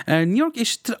 New York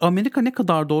eşittir Amerika ne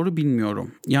kadar doğru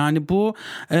bilmiyorum. Yani bu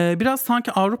biraz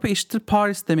sanki Avrupa eşittir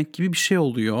Paris demek gibi bir şey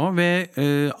oluyor ve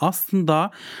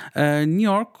aslında New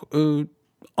York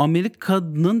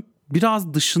Amerika'nın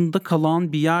biraz dışında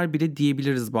kalan bir yer bile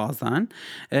diyebiliriz bazen.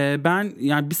 Ben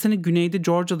yani bir sene güneyde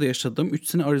Georgia'da yaşadım. 3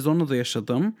 sene Arizona'da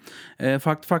yaşadım.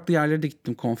 Farklı farklı yerlere de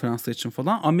gittim konferanslar için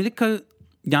falan.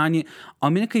 Yani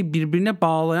Amerika'yı birbirine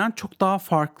bağlayan çok daha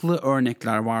farklı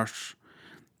örnekler var.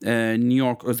 New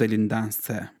York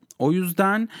özelindense. O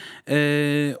yüzden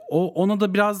ona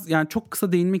da biraz yani çok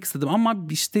kısa değinmek istedim. Ama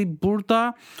işte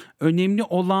burada önemli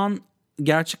olan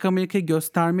gerçek Amerika'yı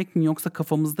göstermek mi yoksa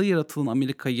kafamızda yaratılan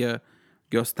Amerika'yı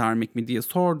göstermek mi diye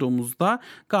sorduğumuzda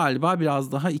galiba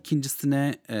biraz daha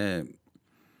ikincisinde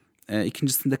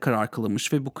karar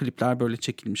kılınmış ve bu klipler böyle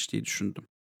çekilmiş diye düşündüm.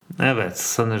 Evet,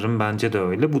 sanırım bence de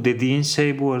öyle. Bu dediğin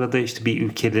şey bu arada işte bir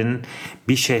ülkenin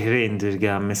bir şehre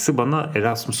indirgenmesi bana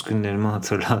Erasmus günlerimi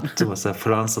hatırlattı. Mesela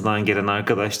Fransa'dan gelen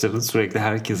arkadaşların sürekli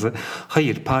herkese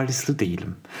hayır Parisli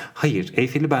değilim, hayır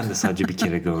Eyfel'i ben de sadece bir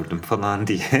kere gördüm falan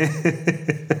diye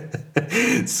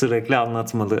sürekli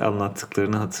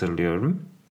anlattıklarını hatırlıyorum.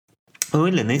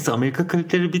 Öyle, neyse, Amerika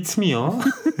klipleri bitmiyor.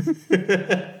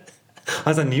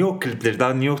 Hatta New York klipleri, daha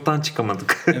New York'tan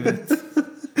çıkamadık. Evet.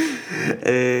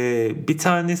 Bir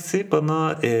tanesi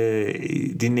bana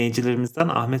dinleyicilerimizden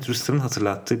Ahmet Rüstem'in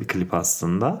hatırlattığı bir klip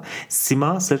aslında.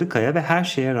 Sima Sarıkaya ve Her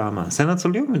Şeye Rağmen. Sen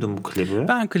hatırlıyor muydun bu klibi?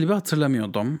 Ben klibi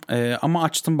hatırlamıyordum ama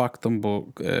açtım baktım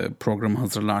bu programı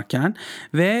hazırlarken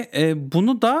ve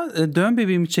bunu da Dön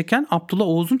Bebeğimi çeken Abdullah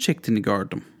Oğuz'un çektiğini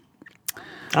gördüm.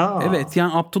 Aa. Evet,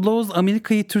 yani Abdullah Oğuz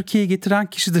Amerika'yı Türkiye'ye getiren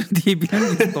kişidir diyebilir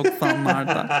miyiz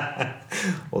 90'larda?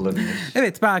 Olabilir.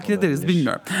 Evet, belki de deriz,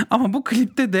 bilmiyorum. Ama bu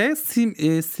klipte de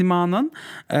Sima'nın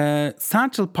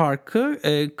Central Park'ı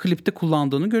klipte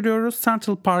kullandığını görüyoruz.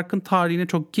 Central Park'ın tarihine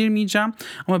çok girmeyeceğim.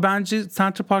 Ama bence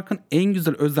Central Park'ın en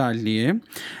güzel özelliği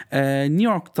New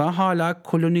York'ta hala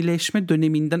kolonileşme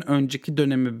döneminden önceki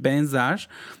döneme benzer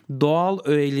doğal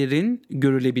öğelerin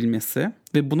görülebilmesi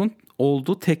ve bunun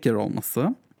olduğu tek yer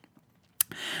olması.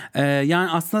 Yani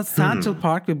aslında Central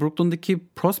Park ve Brooklyn'deki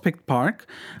Prospect Park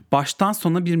baştan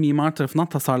sona bir mimar tarafından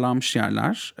tasarlanmış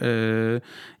yerler.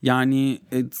 Yani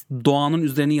doğanın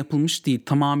üzerine yapılmış değil,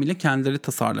 tamamıyla kendileri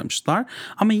tasarlamışlar.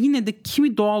 Ama yine de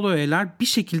kimi doğal öğeler bir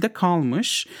şekilde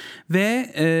kalmış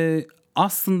ve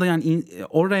aslında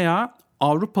oraya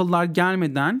Avrupalılar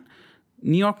gelmeden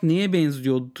New York neye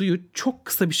benziyordu çok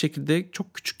kısa bir şekilde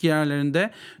çok küçük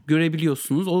yerlerinde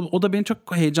görebiliyorsunuz. O da beni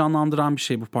çok heyecanlandıran bir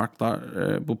şey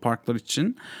bu parklar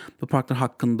için, bu parklar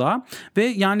hakkında. Ve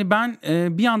yani ben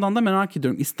bir yandan da merak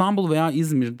ediyorum, İstanbul veya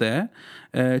İzmir'de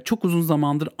çok uzun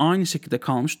zamandır aynı şekilde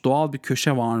kalmış doğal bir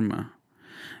köşe var mı?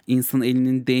 İnsanın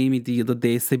elinin değmediği ya da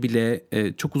değse bile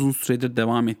çok uzun süredir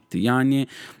devam etti. Yani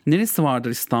neresi vardır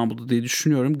İstanbul'da diye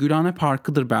düşünüyorum. Gülhane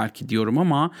Parkı'dır belki diyorum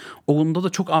ama onda da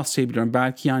çok az şey biliyorum.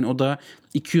 Belki yani o da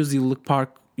 200 yıllık park,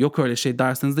 yok öyle şey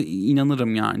derseniz de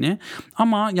inanırım yani.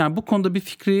 Ama yani bu konuda bir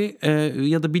fikri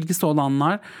ya da bilgisi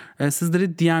olanlar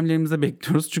sizleri DM'lerimize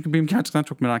bekliyoruz. Çünkü benim gerçekten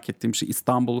çok merak ettiğim şey,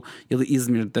 İstanbul ya da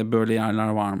İzmir'de böyle yerler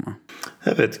var mı?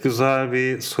 Evet, güzel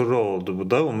bir soru oldu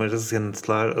bu da. Umarız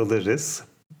yanıtlar alırız.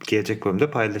 Gelecek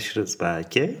bölümde paylaşırız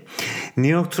belki.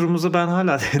 New York turumuza ben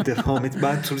hala devam et.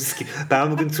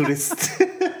 Ben bugün turist.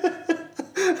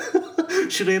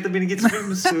 Şuraya da beni getirir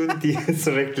misin diye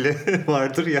sürekli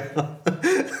vardır ya.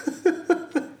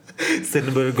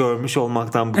 Seni böyle görmüş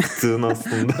olmaktan bıktığın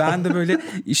aslında. Ben de böyle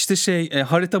işte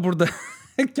harita burada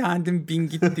kendim bin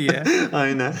git diye.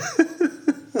 Aynen.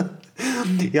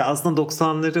 Ya aslında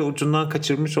 90'ları ucundan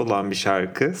kaçırmış olan bir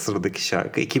şarkı. Sıradaki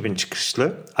şarkı 2000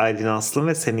 çıkışlı. Aylin Aslım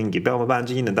ve Senin Gibi, ama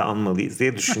bence yine de anmalıyız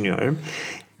diye düşünüyorum.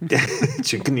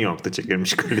 Çünkü New York'ta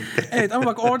çekilmiş klip. Evet ama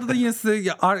bak orada da yine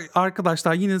size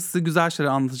arkadaşlar yine size güzel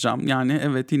şeyler anlatacağım. Yani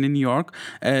evet yine New York.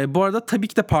 Bu arada tabii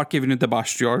ki de Park Avenue'de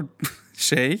başlıyor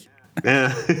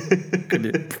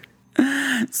klip.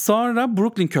 Sonra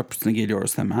Brooklyn Köprüsü'ne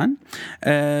geliyoruz hemen.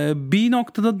 Bir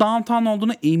noktada downtown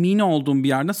olduğunu emin olduğum bir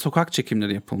yerde sokak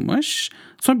çekimleri yapılmış.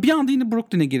 Sonra bir anda yine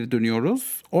Brooklyn'e geri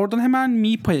dönüyoruz. Oradan hemen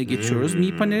Mipa'ya geçiyoruz.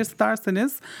 Mipa neresi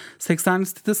derseniz 80'li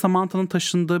sitede Samantha'nın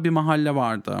taşındığı bir mahalle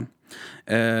vardı.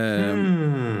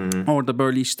 Orada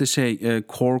böyle işte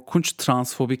korkunç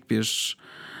transfobik bir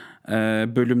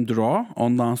bölümdür o.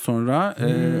 Ondan sonra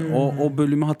o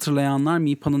bölümü hatırlayanlar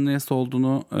Mipa'nın neresi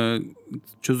olduğunu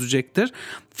çözecektir.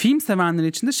 Film sevenler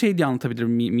için de diye anlatabilirim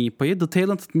Mipa'yı. The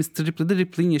Talented Mr. Ripley'de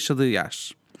Ripley'in yaşadığı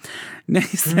yer.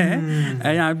 Neyse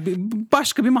yani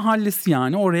başka bir mahallesi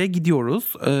yani oraya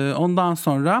gidiyoruz. Ondan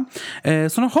sonra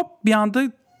hop bir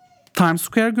anda Times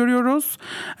Square görüyoruz.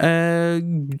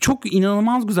 Çok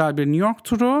inanılmaz güzel bir New York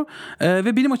turu.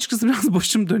 Ve benim açıkçası biraz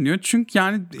başım dönüyor. Çünkü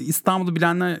yani İstanbul'u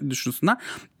bilenler düşünsünler.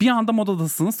 Bir anda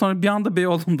Moda'dasınız. Sonra bir anda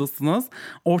Beyoğlu'ndasınız.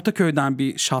 Ortaköy'den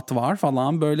bir shot var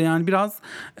falan. Böyle yani biraz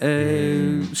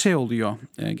oluyor.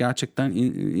 Gerçekten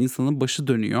insanın başı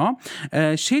dönüyor.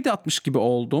 De atmış gibi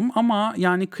oldum. Ama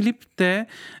yani klipte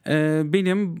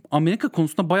benim Amerika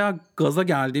konusunda bayağı gaza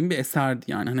geldiğim bir eserdi.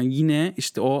 Yani hani yine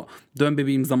işte o Dön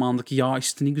Bebeğim zamandaki ya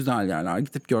işte ne güzel yerler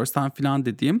gidip görsen falan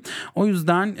dediğim. O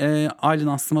yüzden Aylin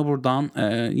Aslım'a buradan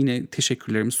yine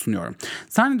teşekkürlerimi sunuyorum.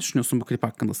 Sen ne düşünüyorsun bu klip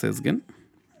hakkında Sezgin?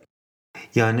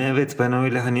 Yani evet ben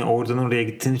öyle hani oradan oraya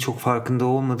gittiğini çok farkında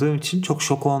olmadığım için çok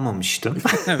şok olmamıştım.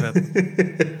 Evet.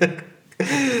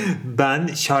 Ben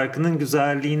şarkının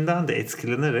güzelliğinden de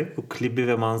etkilenerek bu klibi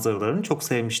ve manzaralarını çok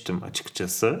sevmiştim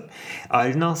açıkçası.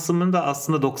 Aylin Aslım'ın da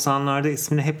aslında 90'larda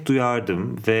ismini hep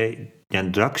duyardım ve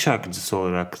yani rock şarkıcısı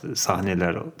olarak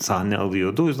sahne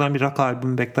alıyordu. O yüzden bir rock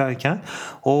albümü beklerken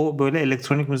o böyle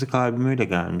elektronik müzik albümüyle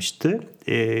gelmişti.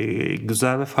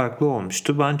 Güzel ve farklı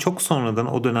olmuştu. Ben çok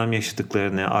sonradan o dönem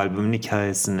yaşadıklarını, albümün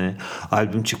hikayesini,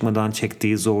 albüm çıkmadan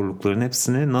çektiği zorlukların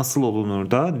hepsini Nasıl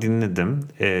Olunur da dinledim.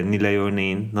 Nilay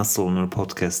Örneğin Nasıl Olunur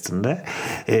podcastinde.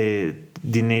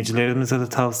 Dinleyicilerimize de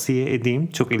tavsiye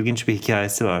edeyim. Çok ilginç bir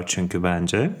hikayesi var çünkü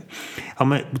bence.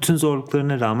 Ama bütün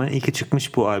zorluklarına rağmen iyi ki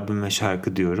çıkmış bu albüm ve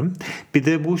şarkı diyorum. Bir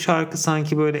de bu şarkı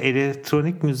sanki böyle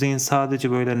elektronik müziğin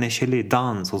sadece böyle neşeli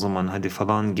dans o zaman hadi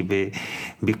falan gibi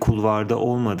bir kulvarda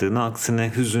olmadığını,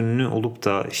 aksine hüzünlü olup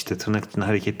da işte tırnak içinde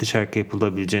hareketli şarkı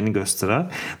yapılabileceğini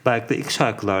gösteren belki de ilk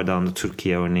şarkılardan da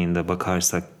Türkiye örneğinde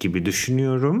bakarsak gibi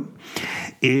düşünüyorum.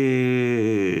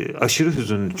 Aşırı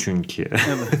hüzünlü çünkü.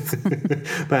 Evet.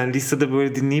 Ben lisede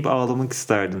böyle dinleyip ağlamak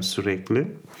isterdim sürekli.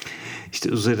 İşte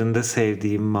üzerinde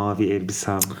sevdiğim mavi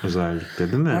elbisem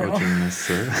özellikle değil mi o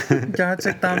cümlesi?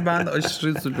 Gerçekten ben de aşırı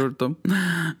üzülürdüm.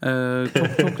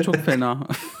 Çok fena.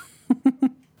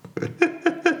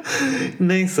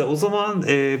 Neyse o zaman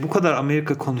bu kadar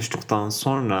Amerika konuştuktan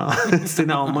sonra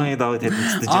seni Almanya'ya davet etmek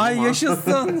isteyeceğim. Ay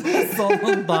yaşasın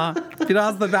sonunda.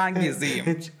 Biraz da ben gezeyim.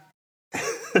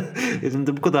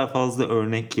 Elimde bu kadar fazla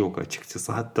örnek yok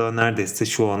açıkçası. Hatta neredeyse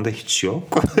şu anda hiç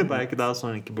yok. Belki daha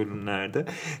sonraki bölümlerde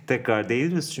tekrar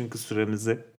değiniriz çünkü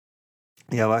süremizi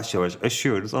yavaş yavaş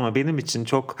aşıyoruz. Ama benim için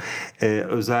çok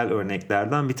özel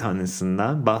örneklerden bir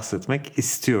tanesinden bahsetmek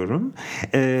istiyorum.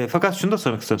 Fakat şunu da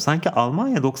söylemek istiyorum. Sanki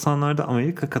Almanya 90'larda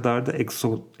Amerika kadar da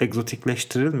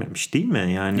egzotikleştirilmemiş değil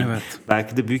mi? Yani evet.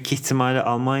 Belki de büyük ihtimalle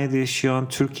Almanya'da yaşayan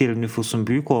Türkiye'li nüfusun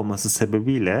büyük olması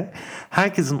sebebiyle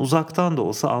herkesin uzaktan da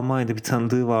olsa Almanya'da bir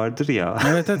tanıdığı vardır ya.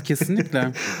 Evet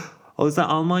kesinlikle. O yüzden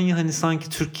Almanya hani sanki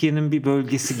Türkiye'nin bir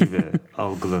bölgesi gibi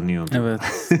algılanıyordu. Evet.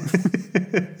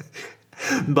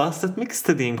 Bahsetmek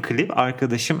istediğim klip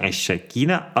Arkadaşım Eşek.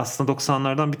 Yine aslında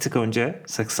 90'lardan bir tık önce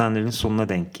 80'lerin sonuna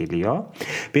denk geliyor.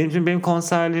 Benim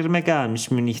konserlerime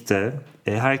gelmiş Münih'te.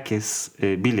 Herkes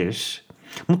bilir.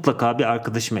 Mutlaka bir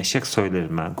arkadaşım eşek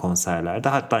söylerim ben konserlerde.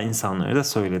 Hatta insanlara da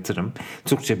söyletirim.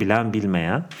 Türkçe bilen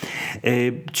bilmeyen.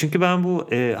 Çünkü ben bu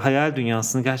hayal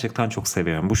dünyasını gerçekten çok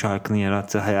seviyorum. Bu şarkının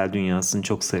yarattığı hayal dünyasını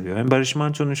çok seviyorum. Barış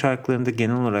Manço'nun şarkılarında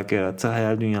genel olarak yarattığı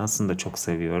hayal dünyasını da çok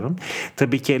seviyorum.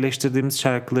 Tabii ki eleştirdiğimiz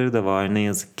şarkıları da var. Ne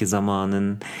yazık ki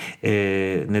zamanın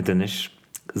ne denir?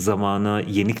 Zamana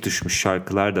yenik düşmüş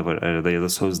şarkılar da var arada ya da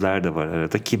sözler de var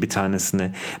arada ki bir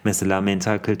tanesini mesela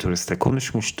Mental Klitoris'te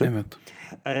konuşmuştuk. Evet.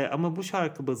 Ama bu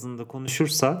şarkı bazında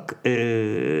konuşursak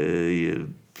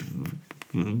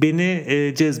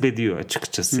beni cezbediyor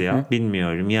açıkçası ya.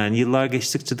 Bilmiyorum yani yıllar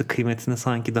geçtikçe de kıymetini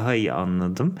sanki daha iyi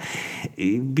anladım.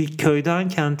 Bir köyden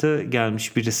kente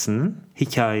gelmiş birisinin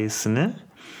hikayesini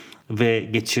ve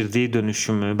geçirdiği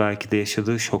dönüşümü, belki de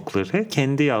yaşadığı şokları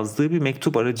kendi yazdığı bir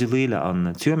mektup aracılığıyla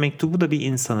anlatıyor. Mektubu da bir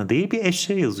insana değil, bir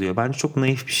eşeğe yazıyor. Bence çok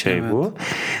naif bir şey bu.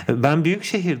 Ben büyük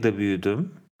şehirde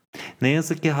büyüdüm. Ne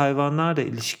yazık ki hayvanlarla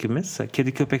ilişkimiz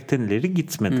kedi köpekten ileri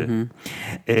gitmedi.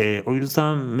 O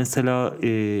yüzden mesela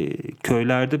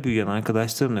köylerde büyüyen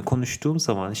arkadaşlarımla konuştuğum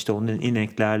zaman işte onun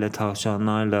ineklerle,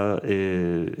 tavşanlarla,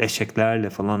 eşeklerle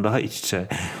falan daha iç içe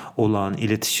olan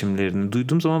iletişimlerini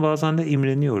duyduğum zaman bazen de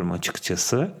imreniyorum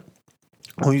açıkçası.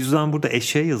 O yüzden burada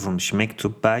eşeğe yazılmış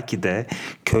mektup belki de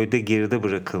köyde geride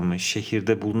bırakılmış,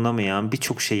 şehirde bulunamayan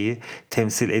birçok şeyi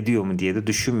temsil ediyor mu diye de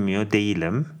düşünmüyor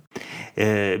değilim.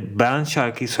 Ben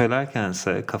şarkıyı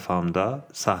söylerkense kafamda,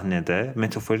 sahnede,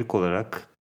 metaforik olarak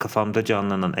kafamda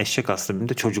canlanan eşek aslında benim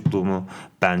de çocukluğumu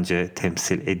bence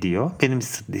temsil ediyor. Benim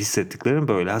hissettiklerim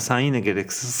böyle. Ha, sen yine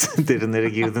gereksiz derinlere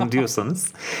girdin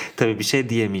diyorsanız tabii bir şey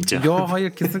diyemeyeceğim. Yo,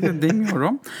 hayır, kesinlikle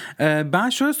demiyorum. Ben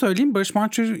şöyle söyleyeyim, Barış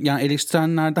Manço yani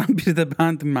eleştirenlerden biri de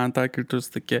bendim Mental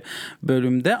Kültürs'teki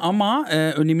bölümde, ama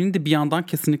önemini de bir yandan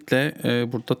kesinlikle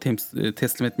burada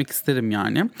teslim etmek isterim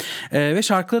yani. Ve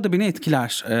şarkıları da beni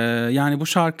etkiler. Yani bu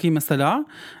şarkıyı mesela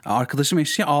arkadaşım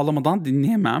eşeği ağlamadan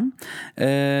dinleyemem.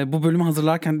 Bu bölümü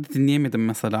hazırlarken de dinleyemedim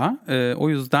mesela. O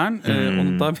yüzden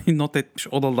onu da bir not etmiş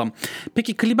olalım.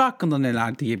 Peki klibi hakkında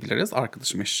neler diyebiliriz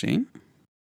arkadaşım eşeğin?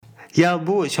 Ya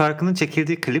bu şarkının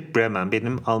çekildiği klip Bremen.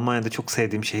 Benim Almanya'da çok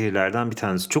sevdiğim şehirlerden bir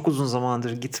tanesi. Çok uzun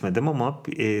zamandır gitmedim ama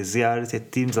ziyaret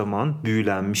ettiğim zaman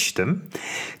büyülenmiştim.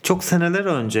 Çok seneler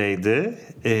önceydi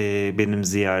benim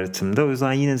ziyaretimde. O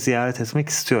yüzden yine ziyaret etmek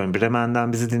istiyorum.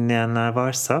 Bremen'den bizi dinleyenler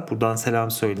varsa buradan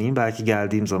selam söyleyeyim. Belki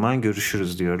geldiğim zaman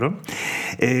görüşürüz diyorum.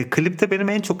 Klipte benim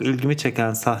en çok ilgimi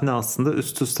çeken sahne aslında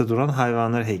üst üste duran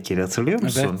hayvanlar heykeli. Hatırlıyor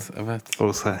musun? Evet.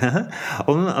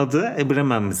 Onun adı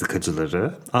Bremen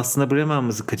mızıkacıları. Aslında Bremen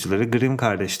mızıkacıları Grimm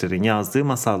kardeşlerin yazdığı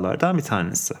masallardan bir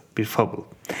tanesi. Bir fable.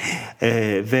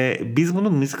 Ve biz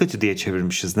bunu mızıkacı diye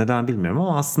çevirmişiz. Neden bilmiyorum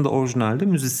ama aslında orijinalde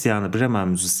müzisyanı, Bremen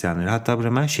müzisyenleri, hatta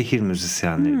Bremen şehir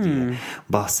müzisyenleri diye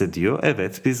bahsediyor.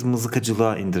 Evet, biz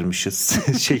mızıkacılığa indirmişiz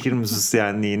şehir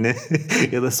müzisyenliğini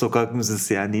ya da sokak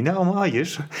müzisyenliğini, ama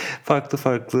hayır.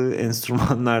 Farklı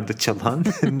enstrümanlarda çalan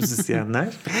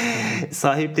müzisyenler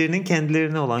sahiplerinin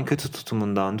kendilerine olan kötü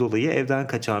tutumundan dolayı evden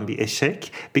kaçan bir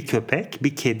eşek, bir köpek,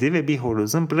 bir kedi ve bir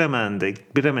horozun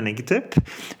Bremen'e gidip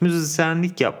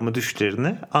müzisyenlik yapma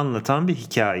düşlerini anlatan bir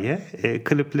hikaye.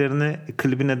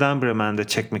 Klibi neden Bremen'de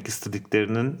çekmek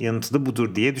istediklerinin yanıtı da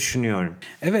budur diye düşünüyorum.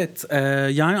 Evet,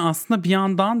 yani aslında bir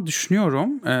yandan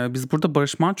düşünüyorum. Biz burada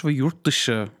Barış Manço ve Yurt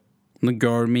Dışı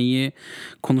görmeyi,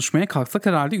 konuşmaya kalksak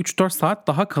herhalde 3-4 saat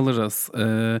daha kalırız.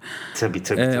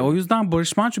 Tabii. O yüzden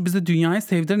Barış Manço bize dünyayı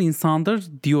sevdiren insandır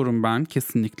diyorum ben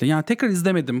kesinlikle. Yani tekrar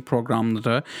izlemedim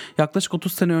programları. Yaklaşık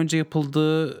 30 sene önce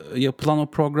yapılan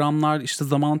o programlar işte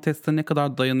zaman testine ne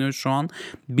kadar dayanıyor şu an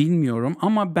bilmiyorum.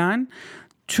 Ama ben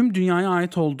tüm dünyaya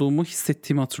ait olduğumu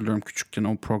hissettiğimi hatırlıyorum küçükken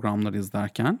o programları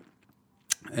izlerken.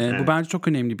 Evet. Bu bence çok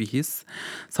önemli bir his.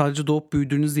 Sadece doğup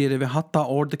büyüdüğünüz yere ve hatta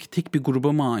oradaki tek bir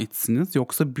gruba mı aitsiniz,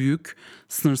 yoksa büyük,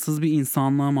 sınırsız bir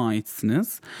insanlığa mı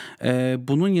aitsiniz?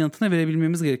 Bunun yanıtını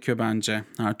verebilmemiz gerekiyor bence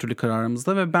her türlü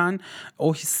kararımızda, ve ben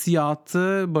o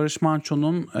hissiyatı Barış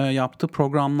Manço'nun yaptığı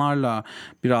programlarla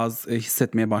biraz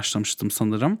hissetmeye başlamıştım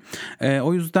sanırım.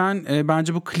 O yüzden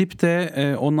bence bu klip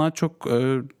de ona çok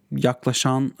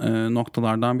yaklaşan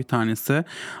noktalardan bir tanesi.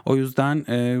 O yüzden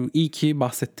iyi ki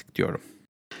bahsettik diyorum.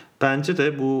 Bence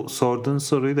de bu sorduğun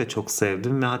soruyu da çok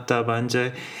sevdim ve hatta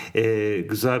bence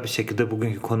güzel bir şekilde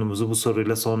bugünkü konumuzu bu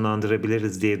soruyla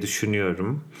sonlandırabiliriz diye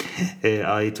düşünüyorum.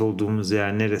 Ait olduğumuz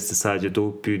yer neresi? Sadece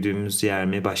doğup büyüdüğümüz yer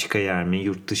mi? Başka yer mi?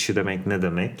 Yurt dışı demek ne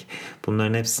demek?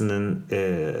 Bunların hepsinin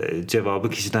cevabı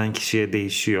kişiden kişiye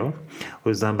değişiyor. O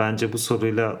yüzden bence bu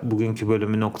soruyla bugünkü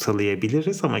bölümü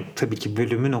noktalayabiliriz, ama tabii ki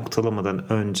bölümü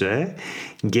noktalamadan önce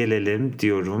gelelim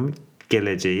diyorum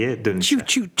geleceğe dönüşe.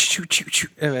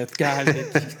 Evet, geldik.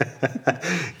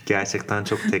 Gerçekten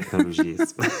çok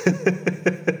teknolojiyiz.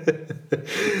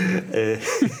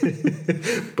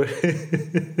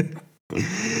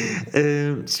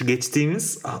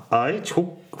 Geçtiğimiz ay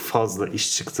çok fazla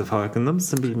iş çıktı, farkında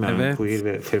mısın bilmiyorum, Evet. queer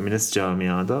ve feminist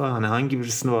camiada. Hani hangi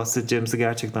birisini bahsedeceğimizi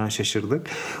gerçekten şaşırdık.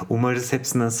 Umarız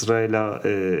hepsinden sırayla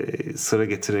sıra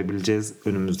getirebileceğiz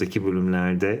önümüzdeki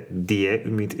bölümlerde diye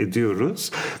ümit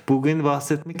ediyoruz. Bugün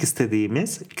bahsetmek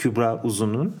istediğimiz Kübra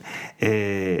Uzun'un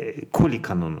Koli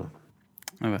Kanonu.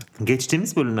 Evet.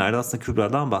 Geçtiğimiz bölümlerde aslında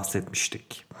Kübra'dan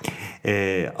bahsetmiştik.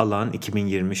 Alan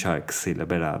 2020 şarkısıyla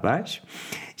beraber.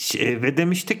 Ve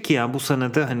demiştik ki yani bu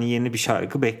sene de hani yeni bir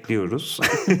şarkı bekliyoruz.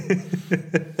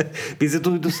 Bizi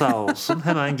duydu sağ olsun.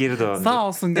 Hemen geri döndü. Sağ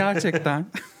olsun gerçekten.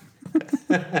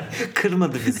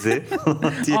 Kırmadı bizi.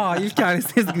 İlker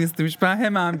Sezgin istemiş. Ben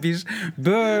hemen bir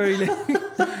böyle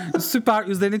süper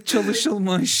üzerine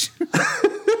çalışılmış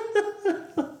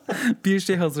bir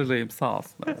şey hazırlayayım, sağ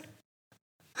olsun.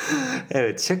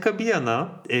 Evet, şaka bir yana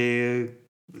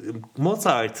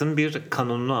Mozart'ın bir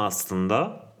kanunu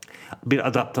aslında bir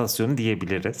adaptasyonu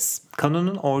diyebiliriz.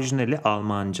 Kanunun orijinali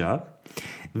Almanca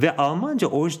ve Almanca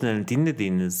orijinalini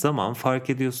dinlediğiniz zaman fark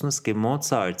ediyorsunuz ki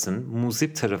Mozart'ın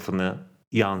müzik tarafını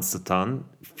yansıtan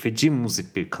feci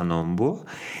müzik bir kanon bu.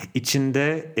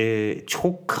 İçinde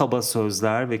çok kaba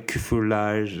sözler ve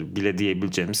küfürler bile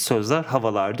diyebileceğimiz sözler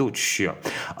havalarda uçuşuyor.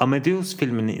 Amadeus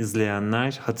filmini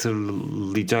izleyenler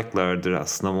hatırlayacaklardır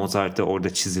aslında Mozart'ta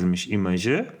orada çizilmiş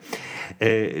imajı.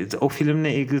 O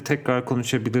filmle ilgili tekrar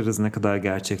konuşabiliriz, ne kadar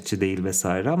gerçekçi değil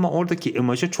vesaire, ama oradaki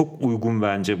imaja çok uygun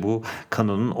bence bu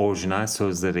kanonun orijinal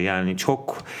sözleri. Yani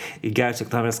çok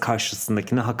gerçekten biraz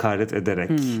karşısındakine hakaret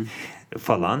ederek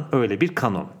falan öyle bir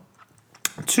kanon.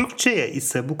 Türkçe'ye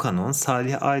ise bu kanon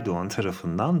Salih Aydoğan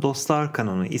tarafından Dostlar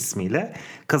Kanonu ismiyle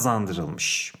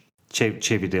kazandırılmış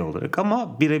çeviri olarak,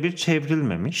 ama birebir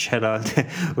çevrilmemiş herhalde.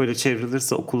 Öyle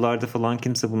çevrilirse okullarda falan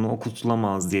kimse bunu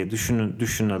okutulamaz diye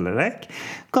düşünülerek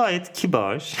gayet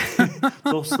kibar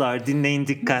dostlar dinleyin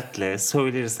dikkatle,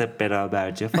 söyleriz hep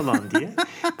beraberce falan diye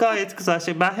gayet güzel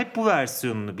şey. Ben hep bu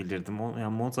versiyonunu bilirdim.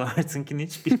 Yani Mozart'ınkini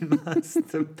hiç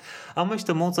bilmezdim. Ama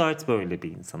işte Mozart böyle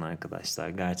bir insan arkadaşlar.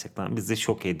 Gerçekten bizi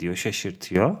şok ediyor,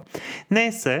 şaşırtıyor.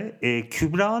 Neyse,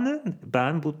 Kübra'nın,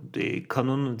 ben bu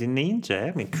kanonu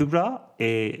dinleyince Kübra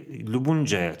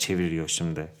Lubunca'ya çeviriyor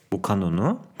şimdi bu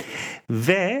kanonu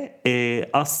ve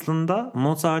aslında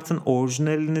Mozart'ın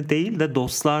orijinalini değil de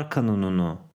Dostlar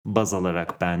Kanunu'nu baz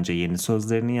alarak bence yeni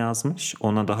sözlerini yazmış.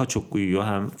 Ona daha çok uyuyor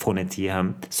hem fonetiği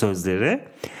hem sözleri.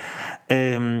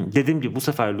 Dediğim gibi bu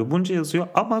sefer Lubunca yazıyor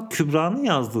ama Kübra'nın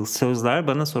yazdığı sözler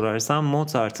bana sorarsan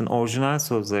Mozart'ın orijinal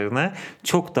sözlerine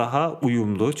çok daha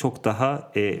uyumlu, çok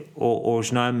daha o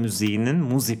orijinal müziğinin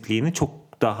muzipliğini çok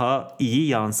daha iyi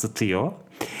yansıtıyor.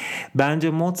 Bence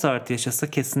Mozart yaşasa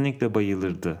kesinlikle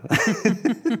bayılırdı.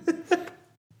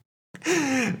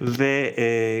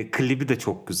 Ve klibi de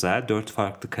çok güzel. 4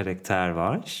 farklı karakter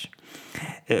var.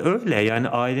 Öyle yani,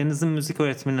 ailenizin müzik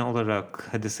öğretmeni olarak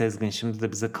hadi Sezgin şimdi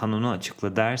de bize kanunu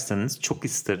açıkla derseniz çok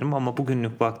isterim ama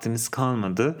bugünlük vaktimiz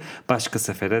kalmadı. Başka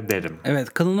sefere derim.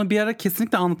 Evet, kanunu bir ara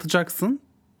kesinlikle anlatacaksın.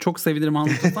 Çok sevinirim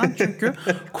anlatırsan çünkü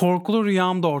korkulu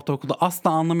rüyamda ortaokulda. Asla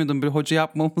anlamıyordum, bir hoca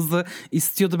yapmamızı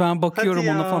istiyordu. Ben bakıyorum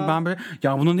ona falan, ben böyle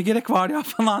ya buna ne gerek var ya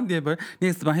falan diye böyle.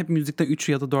 Neyse, ben hep müzikten 3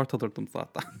 ya da 4 alırdım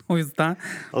zaten. O yüzden.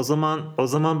 O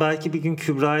zaman belki bir gün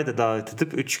Kübra'yı da davet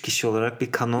edip 3 kişi olarak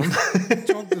bir kanon.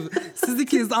 Çok güzel. Siz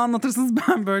ikiniz de anlatırsınız,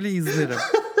 ben böyle izlerim.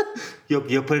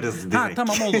 Yok, yaparız direkt. Ha,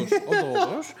 tamam, olur. O da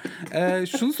olur.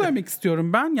 Şunu söylemek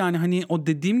istiyorum ben, yani hani o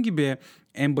dediğim gibi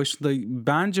en başında,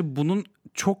 bence bunun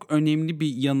çok önemli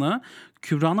bir yanı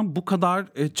Kübra'nın bu kadar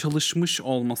çalışmış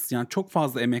olması. Yani çok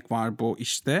fazla emek var bu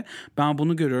işte. Ben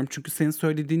bunu görüyorum. Çünkü senin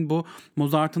söylediğin bu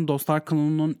Mozart'ın Dostlar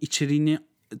Kanunu'nun içeriğini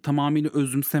tamamıyla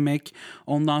özümsemek,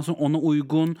 ondan sonra ona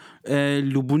uygun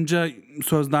Lubunca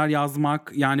sözler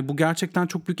yazmak, yani bu gerçekten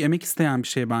çok büyük emek isteyen bir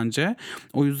şey bence.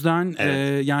 O yüzden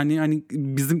evet. yani hani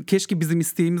keşke bizim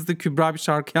isteğimizde Kübra bir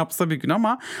şarkı yapsa bir gün,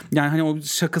 ama yani hani o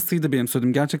şakasıydı benim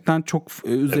söylediğim. Gerçekten çok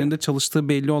üzerinde çalıştığı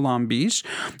belli olan bir iş.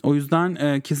 O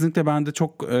yüzden kesinlikle ben de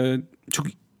çok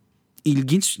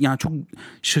ilginç, yani çok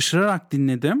şaşırarak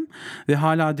dinledim ve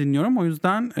hala dinliyorum. O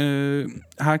yüzden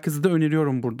herkese de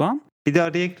öneriyorum buradan. Bir de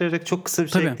araya girerek çok kısa bir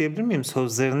şey ekleyebilir miyim?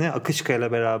 Sözlerini Akışka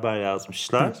ile beraber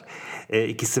yazmışlar.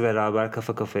 İkisi beraber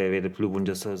kafa kafaya verip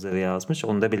Lubunca sözleri yazmış.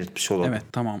 Onu da belirtmiş olalım. Evet,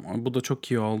 tamam, bu da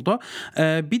çok iyi oldu.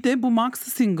 Bir de bu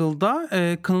maxi single'da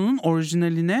kanonun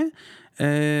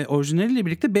orijinaliyle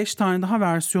birlikte 5 tane daha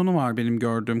versiyonu var benim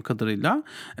gördüğüm kadarıyla.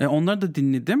 Onları da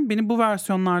dinledim. Benim bu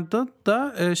versiyonlarda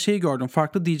da gördüm.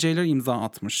 Farklı DJ'ler imza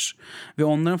atmış. Ve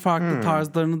onların farklı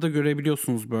tarzlarını da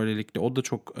görebiliyorsunuz böylelikle. O da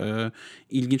çok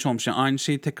ilginç olmuş. Yani aynı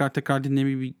şeyi tekrar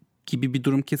dinleme gibi bir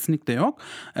durum kesinlikle yok.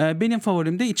 Benim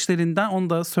favorim de içlerinden, onu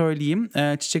da söyleyeyim,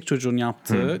 Çiçek Çocuğun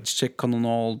yaptığı Çiçek Kanunu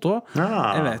oldu.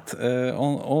 Evet,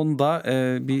 onu da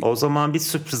bir... O zaman bir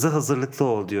sürprize hazırlıklı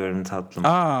ol diyorum tatlım.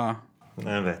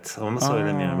 Evet, ama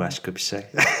söylemiyorum başka bir şey.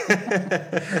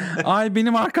 Ay,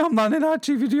 benim arkamdan neler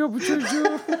çeviriyor bu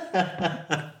çocuğu.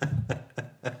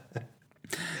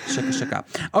 Şaka.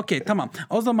 Okey, tamam.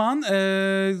 O zaman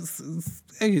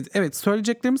evet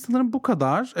söyleyeceklerim sanırım bu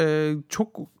kadar.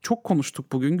 Çok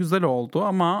konuştuk bugün. Güzel oldu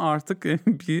ama artık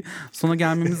bir sona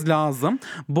gelmemiz lazım.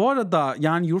 Bu arada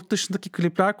yani yurt dışındaki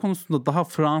klipler konusunda daha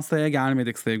Fransa'ya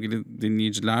gelmedik sevgili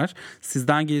dinleyiciler.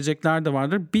 Sizden gelecekler de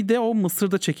vardır. Bir de o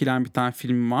Mısır'da çekilen bir tane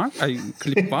film var.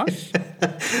 Klip var.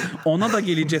 Ona da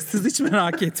geleceğiz. Siz hiç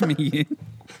merak etmeyin.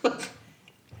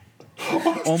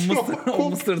 O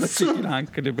Mısır'da çekilen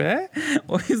klibe.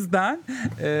 O yüzden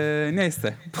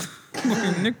neyse.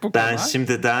 Bugünlük bu kadar. Ben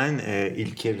şimdiden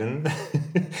İlker'in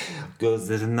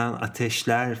gözlerinden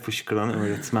ateşler fışkıran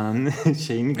öğretmen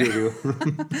şeyini görüyorum.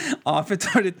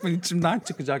 Afet öğretmen içimden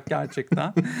çıkacak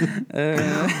gerçekten.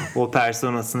 O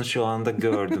personasını şu anda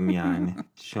gördüm yani.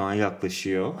 Şu an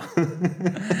yaklaşıyor.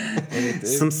 Evet.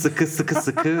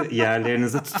 Sıkı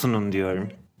yerlerinize tutunun diyorum.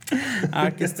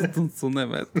 Herkes tutunsun,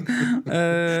 evet.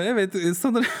 Evet,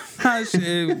 sanırım her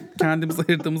şey, kendimiz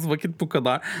ayırdığımız vakit bu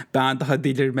kadar. Ben daha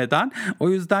delirmeden. O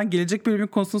yüzden gelecek bölümün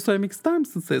konusunu söylemek ister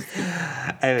misin Sezgin?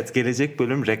 Evet, gelecek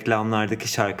bölüm reklamlardaki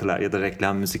şarkılar ya da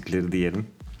reklam müzikleri diyelim.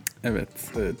 Evet,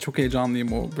 çok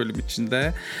heyecanlıyım o bölüm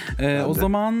içinde. O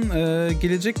zaman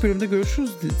gelecek bölümde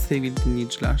görüşürüz sevgili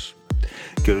dinleyiciler.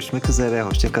 Görüşmek üzere,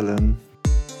 hoşça kalın.